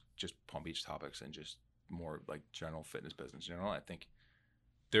like just Palm Beach topics and just more like general fitness business in general. I think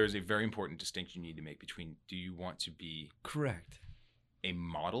there is a very important distinction you need to make between: do you want to be correct a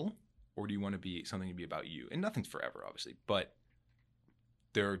model, or do you want to be something to be about you? And nothing's forever, obviously, but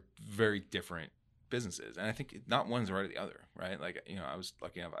there are very different businesses, and I think not one's right or the other, right? Like, you know, I was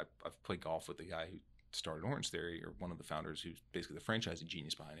lucky enough, I've played golf with the guy who started Orange Theory, or one of the founders who's basically the franchising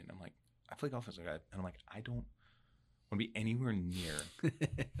genius behind it. And I'm like, I play golf with this guy, and I'm like, I don't want to be anywhere near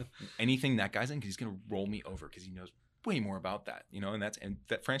anything that guy's in, because he's gonna roll me over, because he knows way more about that, you know. And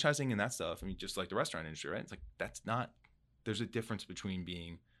that franchising and that stuff, I mean, just like the restaurant industry, right? It's like, that's not, there's a difference between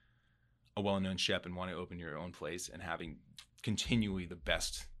being a well-known chef and wanting to open your own place and having continually the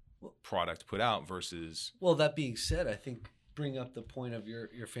best product put out versus. Well, that being said, I think bring up the point of your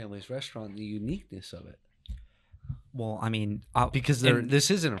family's restaurant, the uniqueness of it. Well, I mean, because this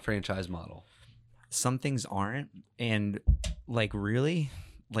isn't a franchise model. Some things aren't, and like really,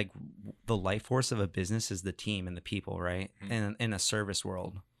 like the life force of a business is the team and the people, right? Mm-hmm. And in a service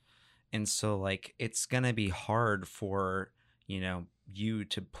world, and so like it's gonna be hard for, you know, you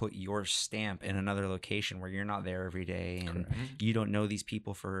to put your stamp in another location where you're not there every day, and you don't know these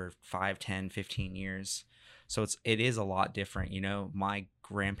people for 5, 10, 15 years. So it is a lot different. You know, my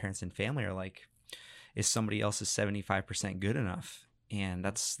grandparents and family are like, is somebody else's 75% good enough? And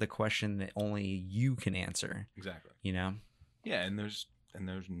that's the question that only you can answer. Exactly. You know? Yeah. And there's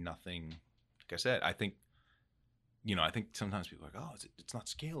nothing, like I said, I think sometimes people are like, oh, it's not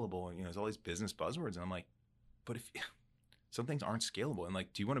scalable. And, you know, there's all these business buzzwords. And I'm like, but if some things aren't scalable, and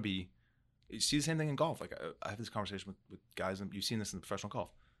like, do you want to be, you see the same thing in golf. Like I have this conversation with guys, and you've seen this in professional golf,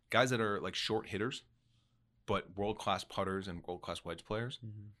 guys that are like short hitters, but world-class putters and world-class wedge players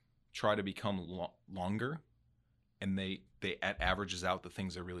try to become longer, and they at averages out the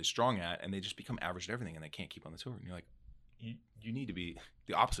things they're really strong at, and they just become average at everything, and they can't keep on the tour. And you're like, you need to be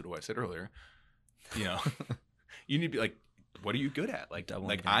the opposite of what I said earlier. You know, you need to be like, what are you good at? Like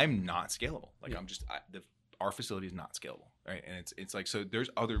I'm not scalable. Like I'm just our facility is not scalable, right? And it's like, so there's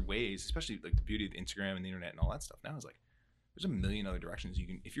other ways, especially like the beauty of Instagram and the internet and all that stuff now is like, there's a million other directions you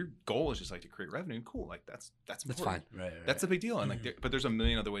can, if your goal is just like to create revenue, cool. Like that's important. Fine. Right. That's a big deal. And like, but there's a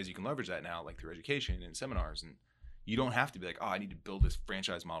million other ways you can leverage that now, like through education and seminars. And you don't have to be like, oh, I need to build this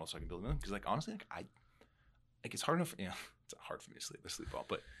franchise model so I can build it. Cause like, honestly, like it's hard enough, you know, it's hard for me to sleep. I sleep well,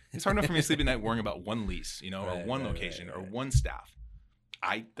 but it's hard enough for me to sleep at night worrying about one lease, you know, or one location or one staff.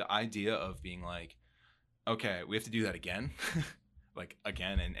 The idea of being like, okay, we have to do that again. Like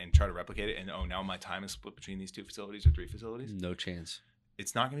again, and try to replicate it, and now my time is split between these 2 facilities or 3 facilities. No chance.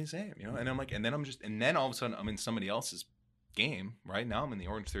 It's not gonna be the same, you know. And I'm like, and then all of a sudden I'm in somebody else's game. Right now I'm in the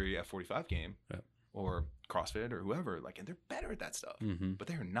Orange Theory F45 game, or CrossFit or whoever. Like, and they're better at that stuff, but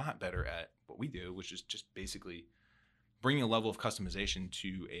they're not better at what we do, which is just basically bringing a level of customization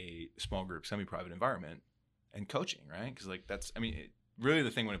to a small group, semi-private environment, and coaching. Right? Because like that's, I mean, really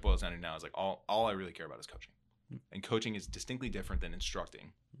the thing when it boils down to now is like all I really care about is coaching. And coaching is distinctly different than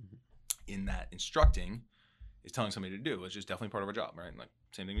instructing, in that instructing is telling somebody to do, which is definitely part of our job, right? And like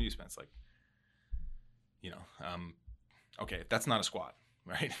same thing with you, Spence. Like, you know, okay, if that's not a squat,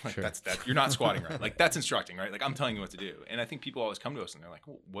 right? Like that's you're not squatting right. Like that's instructing, right? Like I'm telling you what to do. And I think people always come to us and they're like,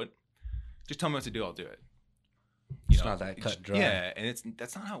 well, what? Just tell me what to do, I'll do it. It's not that cut and dry. Yeah, and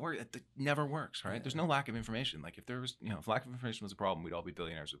that's not how it works. It never works, right? There's no lack of information. Like if there was, you know, if lack of information was a problem, we'd all be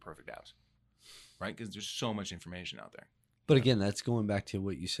billionaires with perfect apps. Right? Because there's so much information out there. But again, that's going back to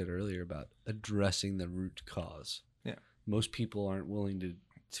what you said earlier about addressing the root cause. Yeah. Most people aren't willing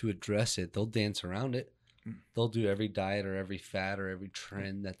to address it. They'll dance around it. They'll do every diet or every fad or every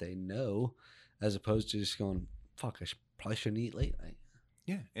trend that they know, as opposed to just going, fuck, probably shouldn't eat late night.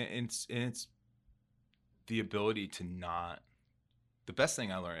 Yeah. And it's the ability to not, the best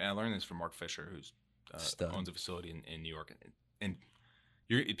thing I learned this from Mark Fisher, who's owns a facility in New York. And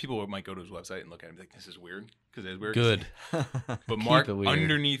people might go to his website and look at it and be like, this is weird, because it's weird. Good. But Mark,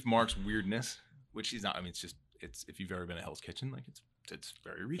 underneath Mark's weirdness, which he's not, I mean, it's if you've ever been to Hell's Kitchen, like it's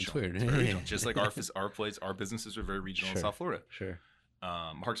very regional. It's weird. It's very regional. Just like our businesses are very regional in South Florida. Sure.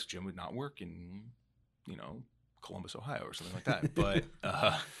 Mark's gym would not work in, you know, Columbus, Ohio or something like that.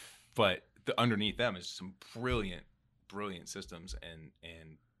 But the underneath them is some brilliant systems and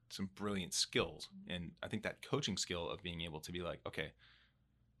some brilliant skills. And I think that coaching skill of being able to be like, okay,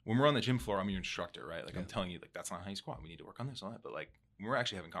 when we're on the gym floor, I'm your instructor, right? Like I'm telling you, like that's not how you squat. We need to work on this, on that. But like when we're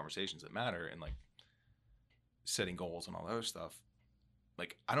actually having conversations that matter and like setting goals and all that other stuff,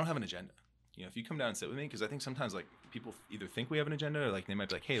 like I don't have an agenda. You know, if you come down and sit with me, because I think sometimes like people either think we have an agenda or like they might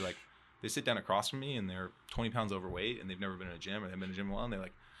be like, hey, like they sit down across from me and they're 20 pounds overweight and they've never been in a gym or they've been in a gym a while and they're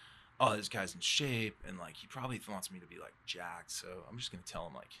like, oh, this guy's in shape and like he probably wants me to be like jacked. So I'm just gonna tell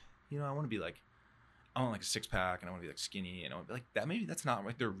him like, you know, I want to be like, I want like a 6-pack and I want to be like skinny and I want to be like that. Maybe that's not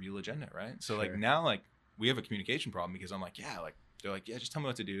like their real agenda, right? So like now like we have a communication problem because I'm like, yeah, like they're like, yeah, just tell me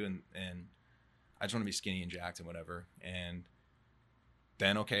what to do and I just want to be skinny and jacked and whatever. And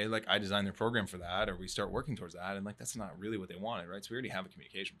then okay, like I design their program for that, or we start working towards that, and like that's not really what they wanted, right? So we already have a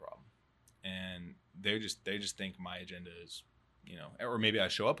communication problem, and they just think my agenda is, you know, or maybe I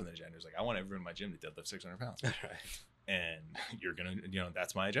show up in the agenda is like I want everyone in my gym to deadlift 600 pounds, Right. and you're gonna, you know,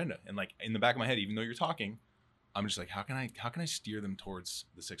 that's my agenda, and like in the back of my head, even though you're talking, I'm just like, how can I steer them towards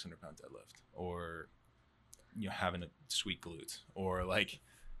the 600-pound deadlift, or you know, having a sweet glute, or like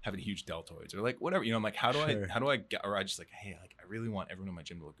having huge deltoids, or like whatever, you know, I'm like, how do I get, or I just like, hey, like I really want everyone in my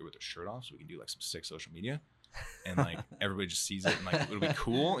gym to look good with their shirt off so we can do like some sick social media and like everybody just sees it and like it'll be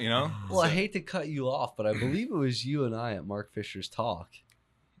cool, you know? Well, I hate to cut you off, but I believe it was you and I at Mark Fisher's talk.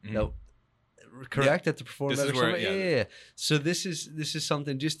 Mhm. No, correct, at the Perform This Better is where- Summit? yeah. Yeah. So this is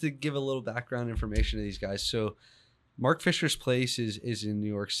something, just to give a little background information to these guys. So Mark Fisher's place is in New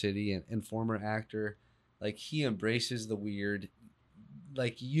York City, and former actor, like he embraces the weird,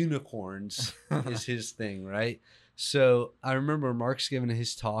 like unicorns is his thing, right? So I remember Mark's giving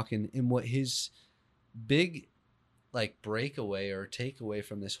his talk, and what his big like breakaway or takeaway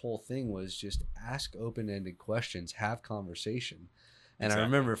from this whole thing was just ask open-ended questions, have conversation. And Exactly. I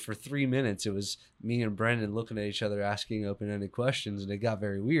remember for 3 minutes it was me and Brendan looking at each other asking open-ended questions, and it got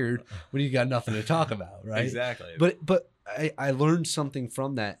very weird when you got nothing to talk about, right? Exactly. But I learned something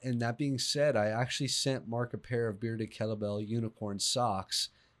from that. And that being said, I actually sent Mark a pair of bearded kettlebell unicorn socks,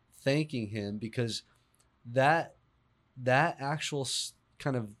 thanking him, because that actual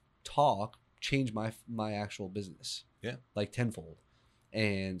kind of talk changed my actual business. Yeah. Like tenfold.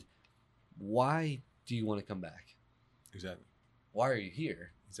 And why do you want to come back? Exactly. Why are you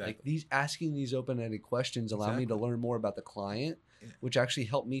here? Exactly. Like asking these open-ended questions allow me to Exactly. learn more about the client, Yeah. which actually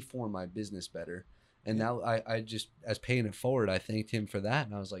helped me form my business better. And Yeah. now I just, as paying it forward, I thanked him for that.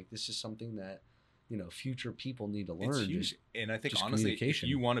 And I was like, this is something that, you know, future people need to learn. It's huge. Just- And I think just honestly, if communication.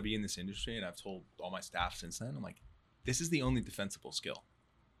 you want to be in this industry, and I've told all my staff since then, I'm like, this is the only defensible skill.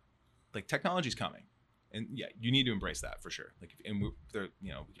 Like technology's coming, and yeah, you need to embrace that for sure. Like, and there,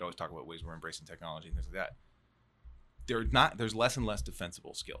 you know, we could always talk about ways we're embracing technology and things like that. There's less and less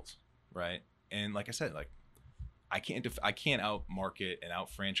defensible skills, right? And like I said, like I can't out market and out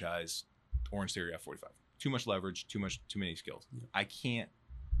franchise Orange Theory F45. Too much leverage, too many skills. Yeah. I can't.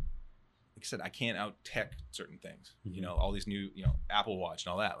 Like I said, I can't out tech certain things. Mhm. You know, all these new, you know, Apple Watch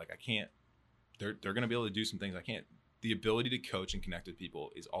and all that. Like I can't. They're going to be able to do some things I can't. The ability to coach and connect with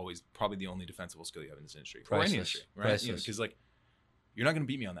people is always probably the only defensible skill you have in this industry, or any Priceless. industry, right? You know, Priceless. because like you're not going to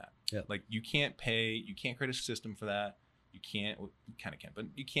beat me on that. Yep. Like you can't create a system for that. You can't, well, you kind of can, but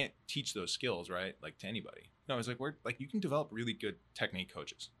you can't teach those skills, right? Like to anybody. No, it's like you can develop really good technique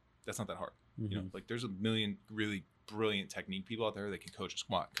coaches. That's not that hard. You know, like there's a million really brilliant technique people out there that can coach a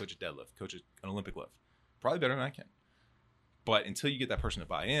squat, coach a deadlift, coach an Olympic lift, probably better than I can. But until you get that person to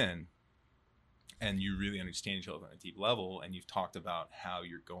buy in, and you really understand each other on a deep level, and you've talked about how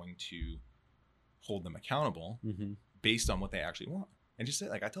you're going to hold them accountable based on what they actually want, and just say,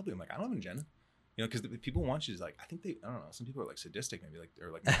 like I tell people, I'm like, I don't have an agenda, you know, because people want you to like, I think I don't know, some people are like sadistic, maybe like,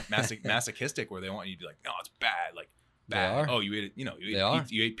 or like masochistic, where they want you to be like, no, it's bad, like bad. Oh, you ate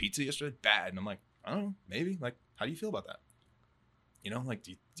it, you ate pizza yesterday, bad. And I'm like, I don't know, maybe. Like, how do you feel about that? You know, like,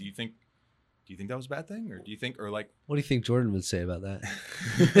 do you think that was a bad thing, or do you think, or like, what do you think Jordan would say about that?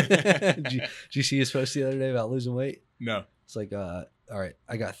 did you see his post the other day about losing weight? No. It's like, all right,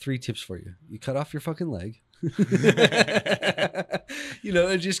 I got 3 tips for you. You cut off your fucking leg. You know,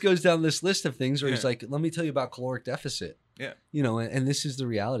 it just goes down this list of things where he's like, let me tell you about caloric deficit. Yeah. You know, and this is the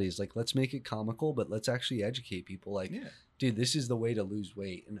reality. Is like, let's make it comical, but let's actually educate people. Like, dude, this is the way to lose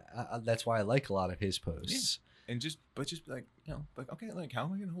weight. And that's why I like a lot of his posts. And just like, you know, like, okay, like, how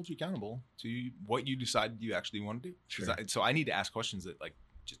am I going to hold you accountable to what you decided you actually want to do? Sure. So I need to ask questions that like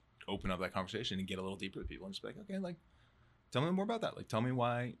just open up that conversation and get a little deeper with people, and just be like, okay, like, tell me more about that. Like, tell me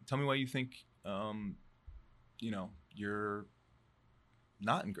why you think, you know, you're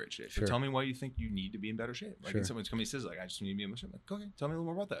not in great shape. Sure. Or tell me why you think you need to be in better shape. Like, Sure. if someone's coming and says like, I just need to be in better shape. I'm like, okay, tell me a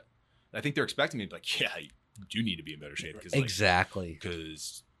little more about that. And I think they're expecting me to be like, yeah, you do need to be in better shape. Exactly.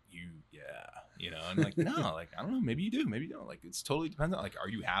 Because you know, and like, no, like, I don't know, maybe you do, maybe you don't. Like, it's totally dependent. Like, are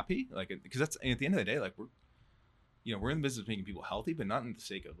you happy? Like, because that's, at the end of the day, like, we're in the business of making people healthy, but not in the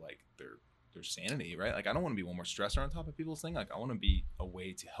sake of like their sanity, right? Like, I don't want to be one more stressor on top of people's thing. Like, I want to be a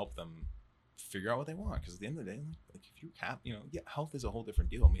way to help them figure out what they want. Because at the end of the day, like if you're happy, you know, yeah, health is a whole different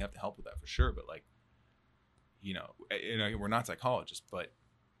deal, and we have to help with that for sure. But like, you know, we're not psychologists, but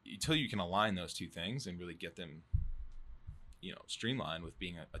until you can align those two things and really get them, you know, streamlined with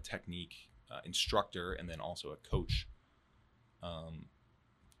being a technique instructor and then also a coach,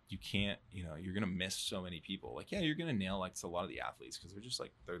 you can't, you know, you're gonna miss so many people. Like, yeah, you're gonna nail like a lot of the athletes because they're just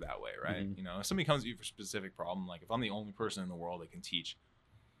like, they're that way, right? You know, if somebody comes to you for a specific problem, like if I'm the only person in the world that can teach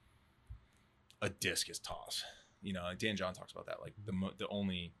a discus toss. You know, like Dan John talks about that. Like the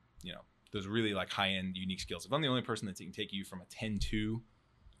only, you know, those really like high end unique skills. If I'm the only person that can take you from a 10-2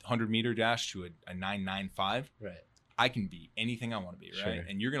 100-meter dash to a 9.95, right, I can be anything I want to be, right? Sure.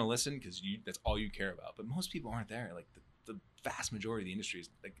 And you're gonna listen because that's all you care about. But most people aren't there. Like the vast majority of the industry is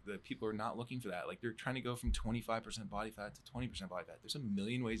like the people are not looking for that. Like they're trying to go from 25% body fat to 20% body fat. There's a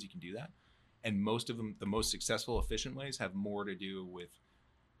million ways you can do that, and most of them, the most successful, efficient ways, have more to do with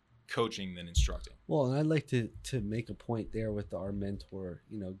coaching than instructing. Well, and I'd like to make a point there with our mentor.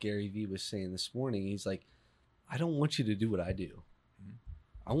 You know, Gary Vee was saying this morning. He's like, I don't want you to do what I do.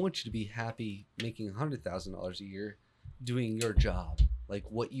 I want you to be happy making $100,000 a year doing your job, like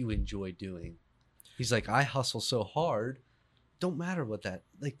what you enjoy doing. He's like, I hustle so hard. Don't matter what that,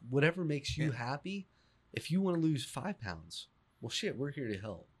 like whatever makes you happy. If you want to lose 5 pounds, well, shit, we're here to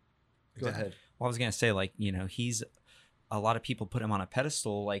help. Go ahead. Well, I was going to say, like, you know, a lot of people put him on a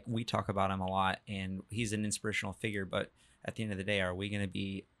pedestal. Like we talk about him a lot and he's an inspirational figure, but at the end of the day, are we going to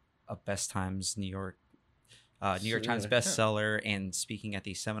be a Best Times New York Times bestseller and speaking at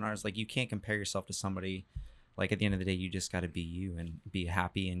these seminars? Like you can't compare yourself to somebody. Like at the end of the day, you just got to be you and be a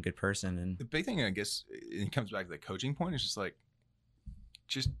happy and good person. And the big thing, I guess, it comes back to the coaching point, is just like,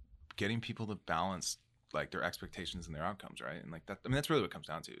 just getting people to balance like their expectations and their outcomes, right? And like that, I mean, that's really what it comes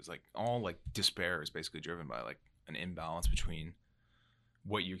down to. Is like all like despair is basically driven by like an imbalance between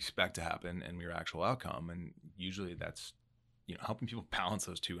what you expect to happen and your actual outcome. And usually that's, you know, helping people balance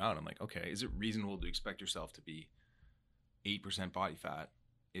those two out. I'm like, okay, is it reasonable to expect yourself to be 8% body fat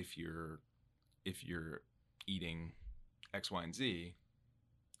if you're eating X, Y, and Z,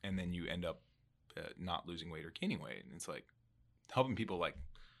 and then you end up not losing weight or gaining weight? And it's like helping people like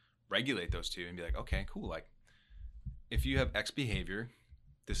regulate those two and be like, okay, cool. Like if you have X behavior,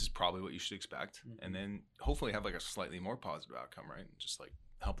 this is probably what you should expect. And then hopefully have like a slightly more positive outcome, right? And just like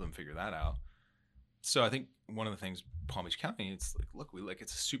help them figure that out. So I think one of the things, Palm Beach County, it's like, look,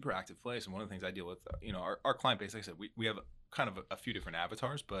 it's a super active place. And one of the things I deal with, you know, our client base, like I said, we have kind of a few different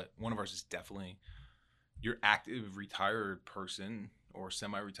avatars, but one of ours is definitely your active retired person or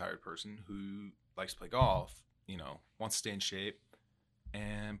semi-retired person who likes to play golf, you know, wants to stay in shape,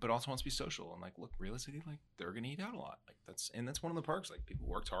 but also wants to be social. And like, look, realistically, like they're going to eat out a lot. Like that's one of the perks. Like people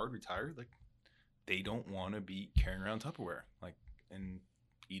worked hard, retired, like they don't want to be carrying around Tupperware, like, and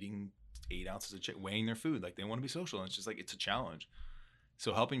eating 8 ounces of chicken, weighing their food. Like they want to be social. And it's just like, it's a challenge.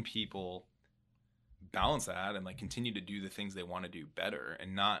 So helping people balance that and like continue to do the things they want to do better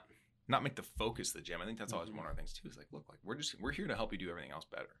and not make the focus the gym. I think that's always one of our things too, is like, look, like we're here to help you do everything else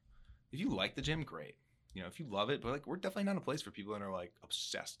better. If you like the gym, great. You know, if you love it, but like we're definitely not a place for people that are like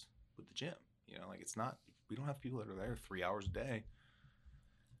obsessed with the gym. You know, like it's not, we don't have people that are there 3 hours a day.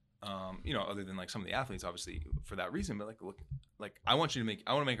 You know, other than like some of the athletes, obviously for that reason, but like, look, like I want to make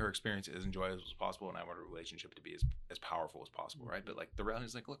her experience as enjoyable as possible. And I want our relationship to be as powerful as possible. Right. But like the reality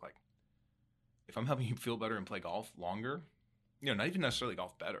is like, look, like if I'm helping you feel better and play golf longer, you know, not even necessarily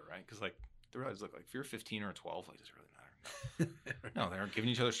golf better. Right. Cause like the reality is, look, like if you're 15 or 12, like does it really matter? No, they're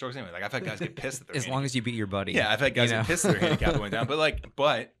giving each other strokes anyway. Like I've had guys get pissed that they're as long as you beat your buddy. Yeah. I've had guys get pissed that their handicap went down,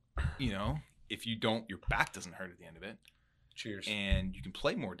 but you know, if you don't, your back doesn't hurt at the end of it. Cheers. And you can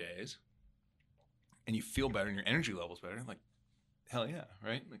play more days and you feel better and your energy level's better. Like, hell yeah.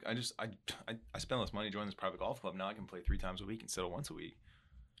 Right. Like I spend less money joining this private golf club. Now I can play 3 times a week instead of once a week.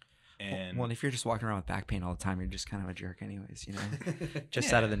 And well, if you're just walking around with back pain all the time, you're just kind of a jerk anyways, you know,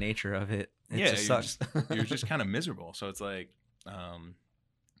 just out of the nature of it. It just sucks. You're just kind of miserable. So it's like, I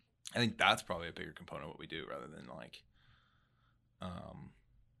think that's probably a bigger component of what we do rather than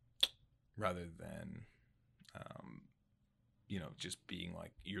you know, just being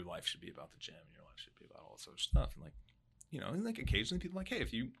like, your life should be about the gym, your life should be about all this other stuff. And like, you know, and like occasionally people are like, hey,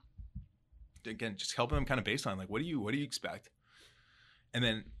 if you, again, just helping them kind of baseline, like, what do you expect? And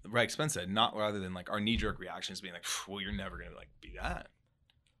then, right, Spence said, not rather than like our knee-jerk reactions being like, well, you're never gonna like be that,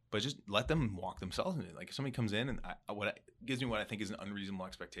 but just let them walk themselves into it. Like if somebody comes in and gives me what I think is an unreasonable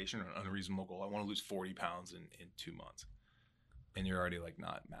expectation or an unreasonable goal, I want to lose 40 pounds in 2 months, and you're already like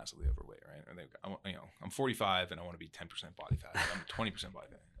not massively overweight, right? Or you know, I'm 45 and I want to be 10% body fat. I'm 20% body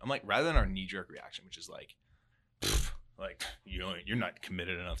fat. I'm like, rather than our knee-jerk reaction, which is like, like you're not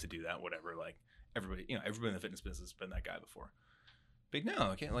committed enough to do that, whatever. Like everybody in the fitness business has been that guy before. But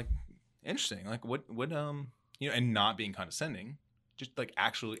no, okay, like interesting. Like what you know, and not being condescending, just like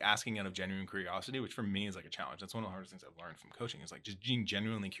actually asking out of genuine curiosity, which for me is like a challenge. That's one of the hardest things I've learned from coaching, is like just being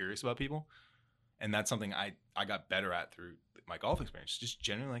genuinely curious about people. And that's something I got better at through my golf experience. Just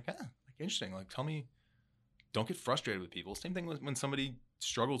genuinely like, like interesting. Like tell me, don't get frustrated with people. Same thing with when somebody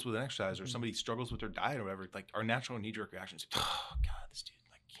struggles with an exercise or somebody struggles with their diet or whatever. Like our natural knee-jerk reaction is, oh God, this dude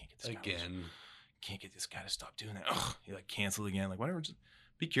like can't get this again. can't get this guy to stop doing that. Oh, he like canceled again. Like whatever. Just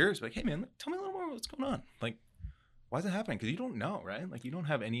be curious. Like, hey man, like, tell me a little more what's going on. Like, why is it happening? Because you don't know, right? Like you don't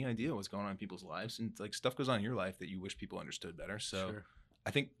have any idea what's going on in people's lives, and like stuff goes on in your life that you wish people understood better. So Sure. I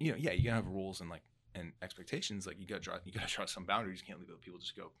think you gotta have rules and like and expectations. Like you gotta draw some boundaries. You can't leave people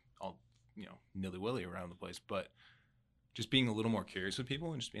just go all nilly willy around the place. But just being a little more curious with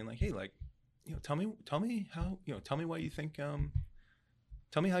people and just being like, hey, like tell me how tell me why you think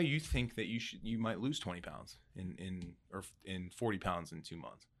tell me how you think that you might lose 20 pounds in 40 pounds in 2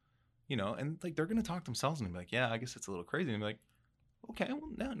 months. And like they're gonna talk themselves and be like, yeah, I guess it's a little crazy. And be like, okay,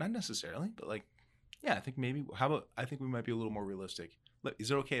 well, no, not necessarily, but like, yeah, I think maybe. How about I think we might be a little more realistic.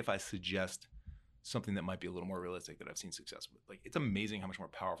 Is it okay if I suggest something that might be a little more realistic that I've seen success with? Like, it's amazing how much more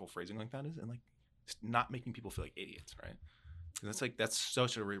powerful phrasing like that is, and like, it's not making people feel like idiots, right? And that's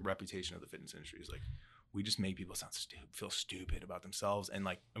such a reputation of the fitness industry. Is like, we just make people sound feel stupid about themselves, and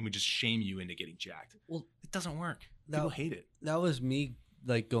we just shame you into getting jacked. Well, it doesn't work. People hate it. That was me.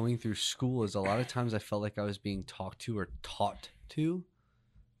 Like going through school is a lot of times I felt like I was being talked to or taught to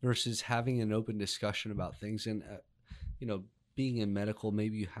versus having an open discussion about things. And, being in medical,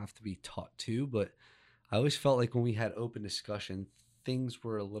 maybe you have to be taught to, but I always felt like when we had open discussion, things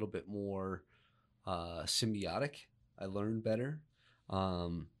were a little bit more symbiotic. I learned better.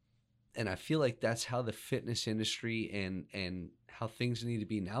 And I feel like that's how the fitness industry and how things need to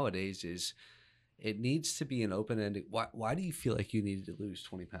be nowadays is it needs to be an open-ended. Why do you feel like you needed to lose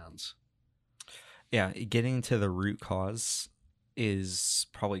 20 pounds? Yeah, getting to the root cause is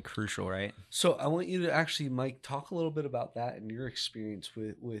probably crucial, right? So I want you to actually, Mike, talk a little bit about that and your experience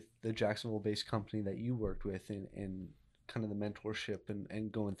with the Jacksonville-based company that you worked with and kind of the mentorship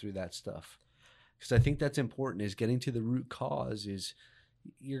and going through that stuff. Because I think that's important, is getting to the root cause is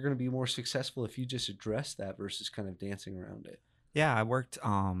you're going to be more successful if you just address that versus kind of dancing around it. Yeah, I worked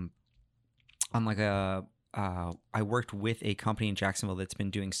on like I worked with a company in Jacksonville that's been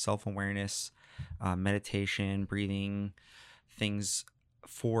doing self-awareness, meditation, breathing things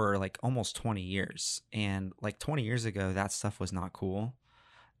for like almost 20 years. And like 20 years ago, that stuff was not cool.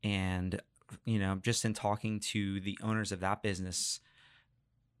 And, just in talking to the owners of that business,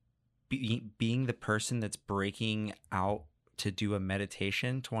 being the person that's breaking out to do a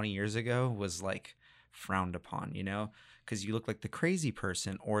meditation 20 years ago was like frowned upon, because you look like the crazy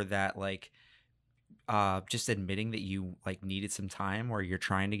person, or that like, just admitting that you like needed some time or you're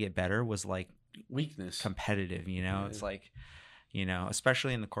trying to get better was like weakness, competitive, Yeah. It's like,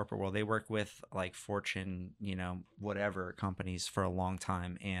 especially in the corporate world, they work with like Fortune, whatever companies for a long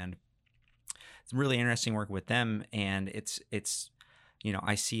time. And it's really interesting working with them. And it's,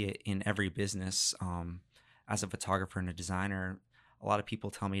 I see it in every business. As a photographer and a designer, a lot of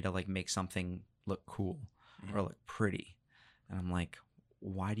people tell me to like make something look cool or look pretty. And I'm like,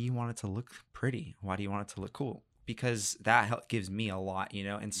 why do you want it to look pretty? Why do you want it to look cool? Because that gives me a lot,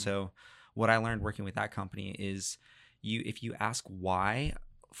 And so what I learned working with that company is if you ask why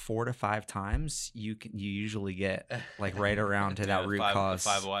 4 to 5 times, you usually get like right around to that root cause.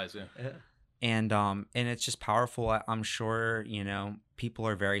 5 whys, yeah. And it's just powerful. I'm sure, people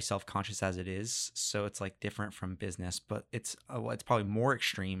are very self-conscious as it is. So it's like different from business, but it's probably more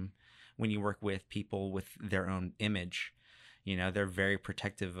extreme when you work with people with their own image. They're very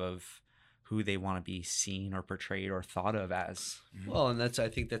protective of who they want to be seen or portrayed or thought of as. Well, and I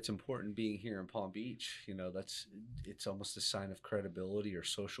think that's important being here in Palm Beach. It's almost a sign of credibility or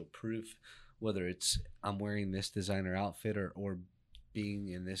social proof, whether it's I'm wearing this designer outfit or being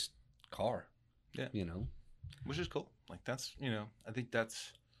in this car. Yeah. Which is cool. Like that's, I think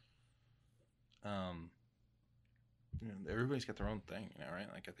that's, everybody's got their own thing, right?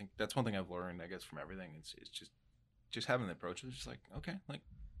 Like I think that's one thing I've learned, I guess, from everything. It's just having the approach. It's just like, okay, like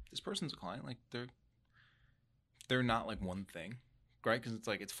this person's a client. Like they're not like one thing, right? Because it's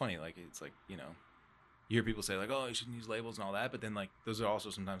like, it's funny. Like it's like, you hear people say like, oh, you shouldn't use labels and all that. But then like those are also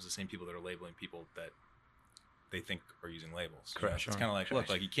sometimes the same people that are labeling people that they think are using labels. Correct. It's kind of like, look,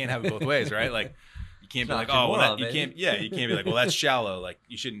 like you can't have it both ways, right? Like you can't be like, Knock your oh, well, moral, you baby. can't, yeah, you can't be like, well, that's shallow. Like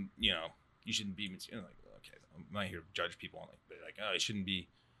you shouldn't be, like, okay, I'm not here to judge people on like oh, you shouldn't be,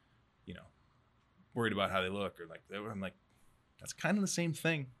 worried about how they look or like, I'm like, that's kind of the same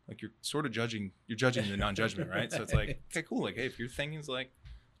thing. Like you're sort of judging the non-judgment, right? So it's like, okay, cool. Like, hey, if your thing is like,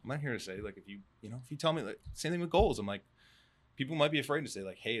 I'm not here to say like, if you tell me like, same thing with goals. I'm like, people might be afraid to say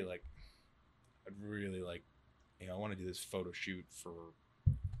like, hey, like, I'd really like, I want to do this photo shoot for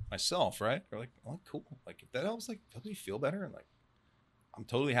myself, right? Or like, oh, cool. Like if that helps me feel better, and like, I'm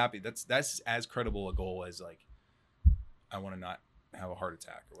totally happy. That's as credible a goal as like, I want to not have a heart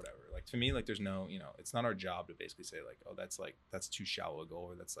attack or whatever. Like to me, like there's no, it's not our job to basically say like, oh, that's too shallow a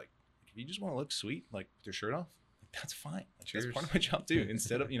goal, or that's like, if you just want to look sweet, like with your shirt off, like, that's fine. Like, Cheers. that's part of my job too.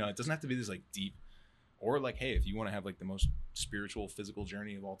 Instead of, it doesn't have to be this like deep, or like, hey, if you want to have like the most spiritual, physical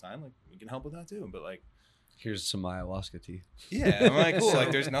journey of all time, like we can help with that too. But like, here's some ayahuasca tea. yeah, I'm like, cool.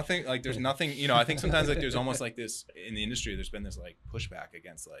 Like there's nothing, I think sometimes like there's almost like this in the industry, there's been this like pushback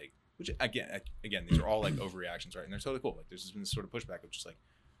against like, which again, these are all like overreactions, right? And they're totally cool. Like there's been this sort of pushback of just like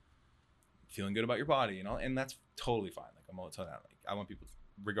feeling good about your body, and that's totally fine. Like I'm all telling that, like I want people,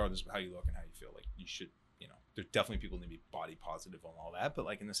 regardless of how you look and how you feel, like you should, there's definitely people need to be body positive on all that. But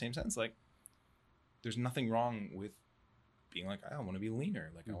like in the same sense, like there's nothing wrong with being like, I want to be leaner.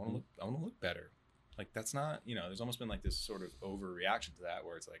 Like I want to look better. Like that's not, there's almost been like this sort of overreaction to that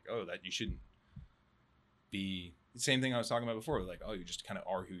where it's like, oh, that you shouldn't be the same thing I was talking about before. Like, oh, you just kind of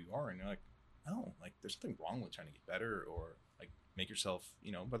are who you are. And you're like, no, like there's nothing wrong with trying to get better or like make yourself,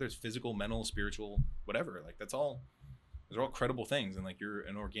 whether it's physical, mental, spiritual, whatever, like those are all credible things. And like, you're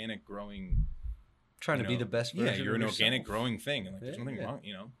an organic growing, Trying to be the best version. Yeah, you're an of yourself. organic growing thing. And like, there's nothing Yeah. wrong,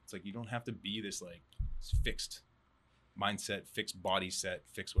 it's like, you don't have to be this like fixed mindset, fixed body set,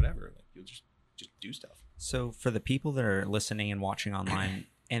 fixed whatever. Like you'll just do stuff. So for the people that are listening and watching online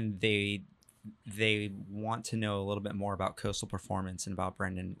and they want to know a little bit more about Coastal Performance and about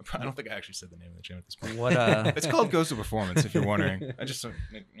Brendan. I don't think I actually said the name of the gym at this point. What It's called Coastal Performance, if you're wondering. I just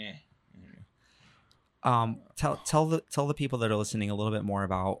tell the people that are listening a little bit more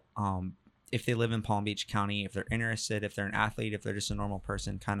about if they live in Palm Beach County, if they're interested, if they're an athlete, if they're just a normal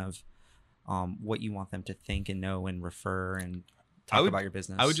person, kind of what you want them to think and know and refer and talk about your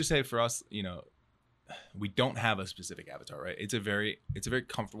business. I would just say for us, we don't have a specific avatar, right? It's a very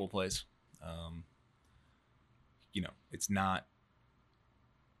comfortable place. It's not.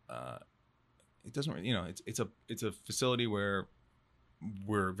 It doesn't really, it's a facility where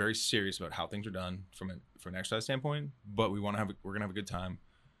we're very serious about how things are done from an exercise standpoint, but we're gonna have a good time,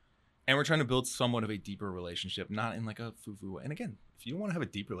 and we're trying to build somewhat of a deeper relationship, not in like a foo-foo way. And again, if you don't want to have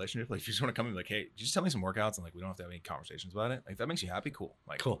a deep relationship, like if you just want to come in like, hey, just tell me some workouts, and like we don't have to have any conversations about it. Like if that makes you happy, cool.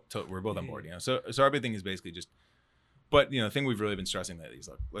 Like cool. We're both on board, So our big thing is basically just. But the thing we've really been stressing lately is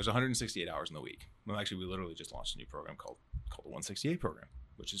like there's 168 hours in the week. Well, actually, we literally just launched a new program called the 168 program,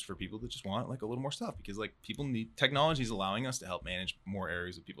 which is for people that just want like a little more stuff, because like people need technology is allowing us to help manage more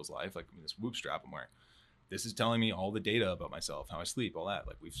areas of people's life. Like this Whoop strap I'm wearing, this is telling me all the data about myself, how I sleep, all that.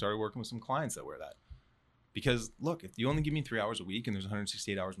 Like we've started working with some clients that wear that, because look, if you only give me 3 hours a week and there's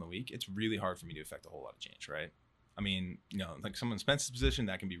 168 hours in the week, it's really hard for me to affect a whole lot of change, right? I mean, like someone in Spence's position,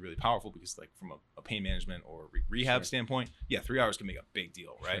 that can be really powerful because like from a pain management or rehab standpoint, 3 hours can make a big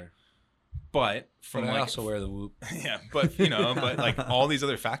deal, right? Sure. But from I also wear the Whoop. Yeah, but but like all these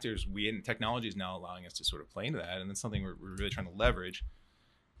other factors, technology is now allowing us to sort of play into that, and that's something we're really trying to leverage.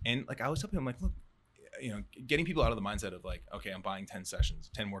 And like I always tell people, I'm like, look, getting people out of the mindset of like, okay, I'm buying 10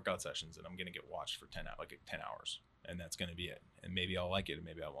 workout sessions, and I'm gonna get watched for 10 hours, and that's gonna be it. And maybe I'll like it, and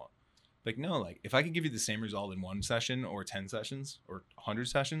maybe I won't. Like, no, like if I could give you the same result in 1 session or 10 sessions or 100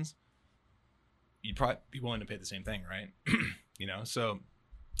 sessions, you'd probably be willing to pay the same thing, right? So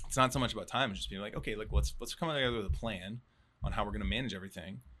it's not so much about time. It's just being like, okay, like let's come together with a plan on how we're going to manage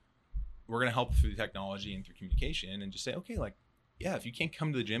everything. We're going to help through technology and through communication, and just say, okay, like, yeah, if you can't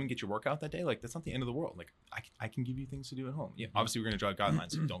come to the gym and get your workout that day, like that's not the end of the world. Like I can give you things to do at home. Yeah, obviously we're going to drive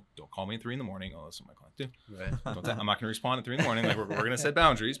guidelines. So don't call me at 3 a.m, unless my clients do. Right. I'm not going to respond at 3 a.m. Like we're going to set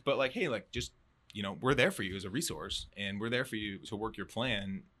boundaries, but like, hey, like just, we're there for you as a resource, and we're there for you to work your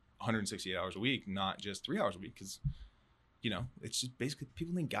plan 168 hours a week, not just 3 hours a week. Cause it's just basically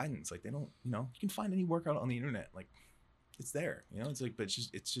people need guidance. Like they don't, you can find any workout on the internet. Like it's there, it's like, but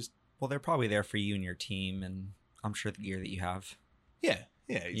it's just, well, they're probably there for you and your team, and I'm sure the gear that you have. Yeah.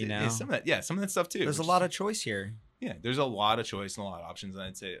 Some of that stuff too. There's a lot of choice here. Yeah, there's a lot of choice and a lot of options. And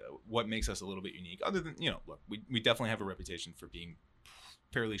I'd say what makes us a little bit unique, other than, look, we definitely have a reputation for being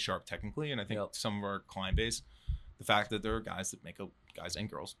fairly sharp technically. And I think some of our client base, the fact that there are guys and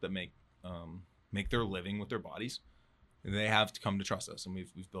girls that make their living with their bodies, they have to come to trust us. And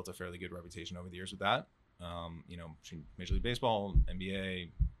we've built a fairly good reputation over the years with that. Between Major League Baseball,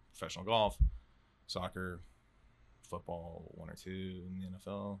 NBA, professional golf, soccer, football, 1 or 2 in the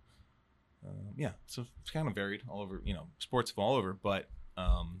NFL. So it's kind of varied all over, sports all over. But,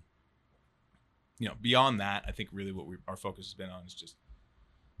 beyond that, I think really what our focus has been on is just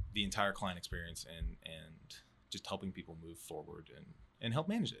the entire client experience and just helping people move forward and help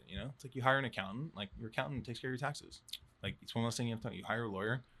manage it. It's like you hire an accountant, like your accountant takes care of your taxes. Like it's one of those things you hire a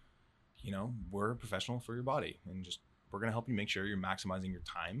lawyer, we're a professional for your body, and just we're going to help you make sure you're maximizing your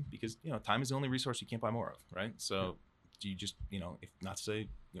time, because time is the only resource you can't buy more of, right? So do you just if not to say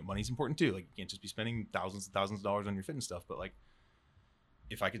money's important too, like you can't just be spending thousands and thousands of dollars on your fitness stuff, but like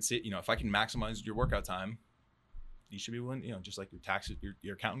if I could sit, if I can maximize your workout time, you should be willing, just like your taxes,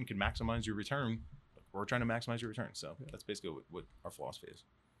 your accountant can maximize your return. We're trying to maximize your return. So that's basically what our philosophy is.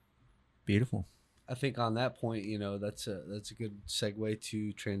 Beautiful. I think on that point, that's a good segue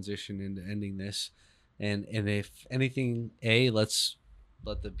to transition into ending this. And if anything, let's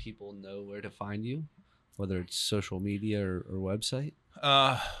let the people know where to find you, whether it's social media or website.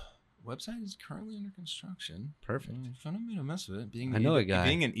 Website is currently under construction. Perfect. I don't mean to mess with it. I know a guy.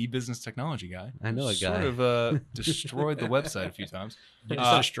 Being an e-business technology guy. I know a guy. Sort of destroyed the website a few times. You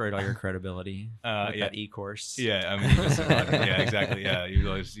just destroyed all your credibility with yeah. that e-course. Yeah, I mean, yeah, exactly. Yeah, you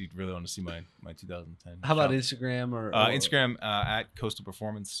really want to see my 2010. How about Instagram or Instagram at Coastal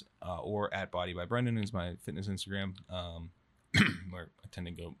Performance or at Body by Brendan is my fitness Instagram. Where I tend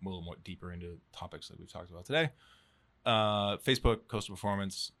to go a little more deeper into topics that we've talked about today. Facebook, Coastal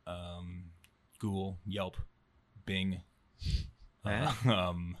Performance, Google, Yelp, Bing. What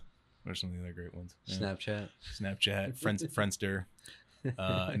are some of the other great ones? Snapchat, Friendster.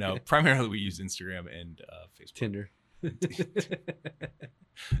 No, primarily we use Instagram and Facebook. Tinder.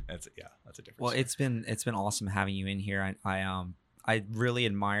 That's a difference. Well, it's been awesome having you in here. I really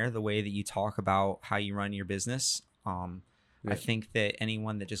admire the way that you talk about how you run your business. I think that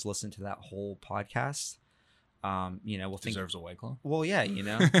anyone that just listened to that whole podcast, will think deserves a White Claw. Well, yeah,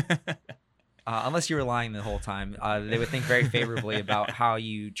 unless you were lying the whole time, they would think very favorably about how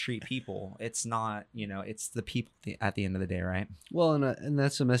you treat people. It's not, it's the people at the end of the day, right? Well, and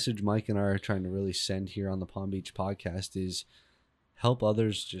that's a message Mike and I are trying to really send here on the Palm Beach podcast is help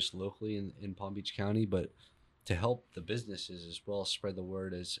others just locally in Palm Beach County, but to help the businesses as well, spread the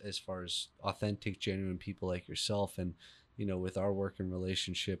word as far as authentic, genuine people like yourself. And, with our work and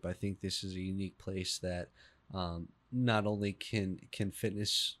relationship, I think this is a unique place that not only can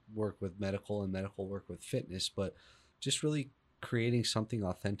fitness work with medical and medical work with fitness, but just really creating something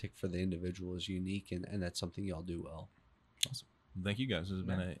authentic for the individual is unique, and that's something y'all do well. Awesome. Thank you guys. This has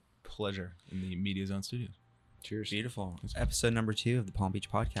been a pleasure in the Media Zone studios. Cheers. Beautiful. Episode number 2 of the Palm Beach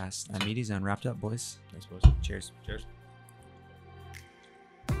podcast. Media Zone wrapped up, boys. Thanks, boys. Cheers. Cheers.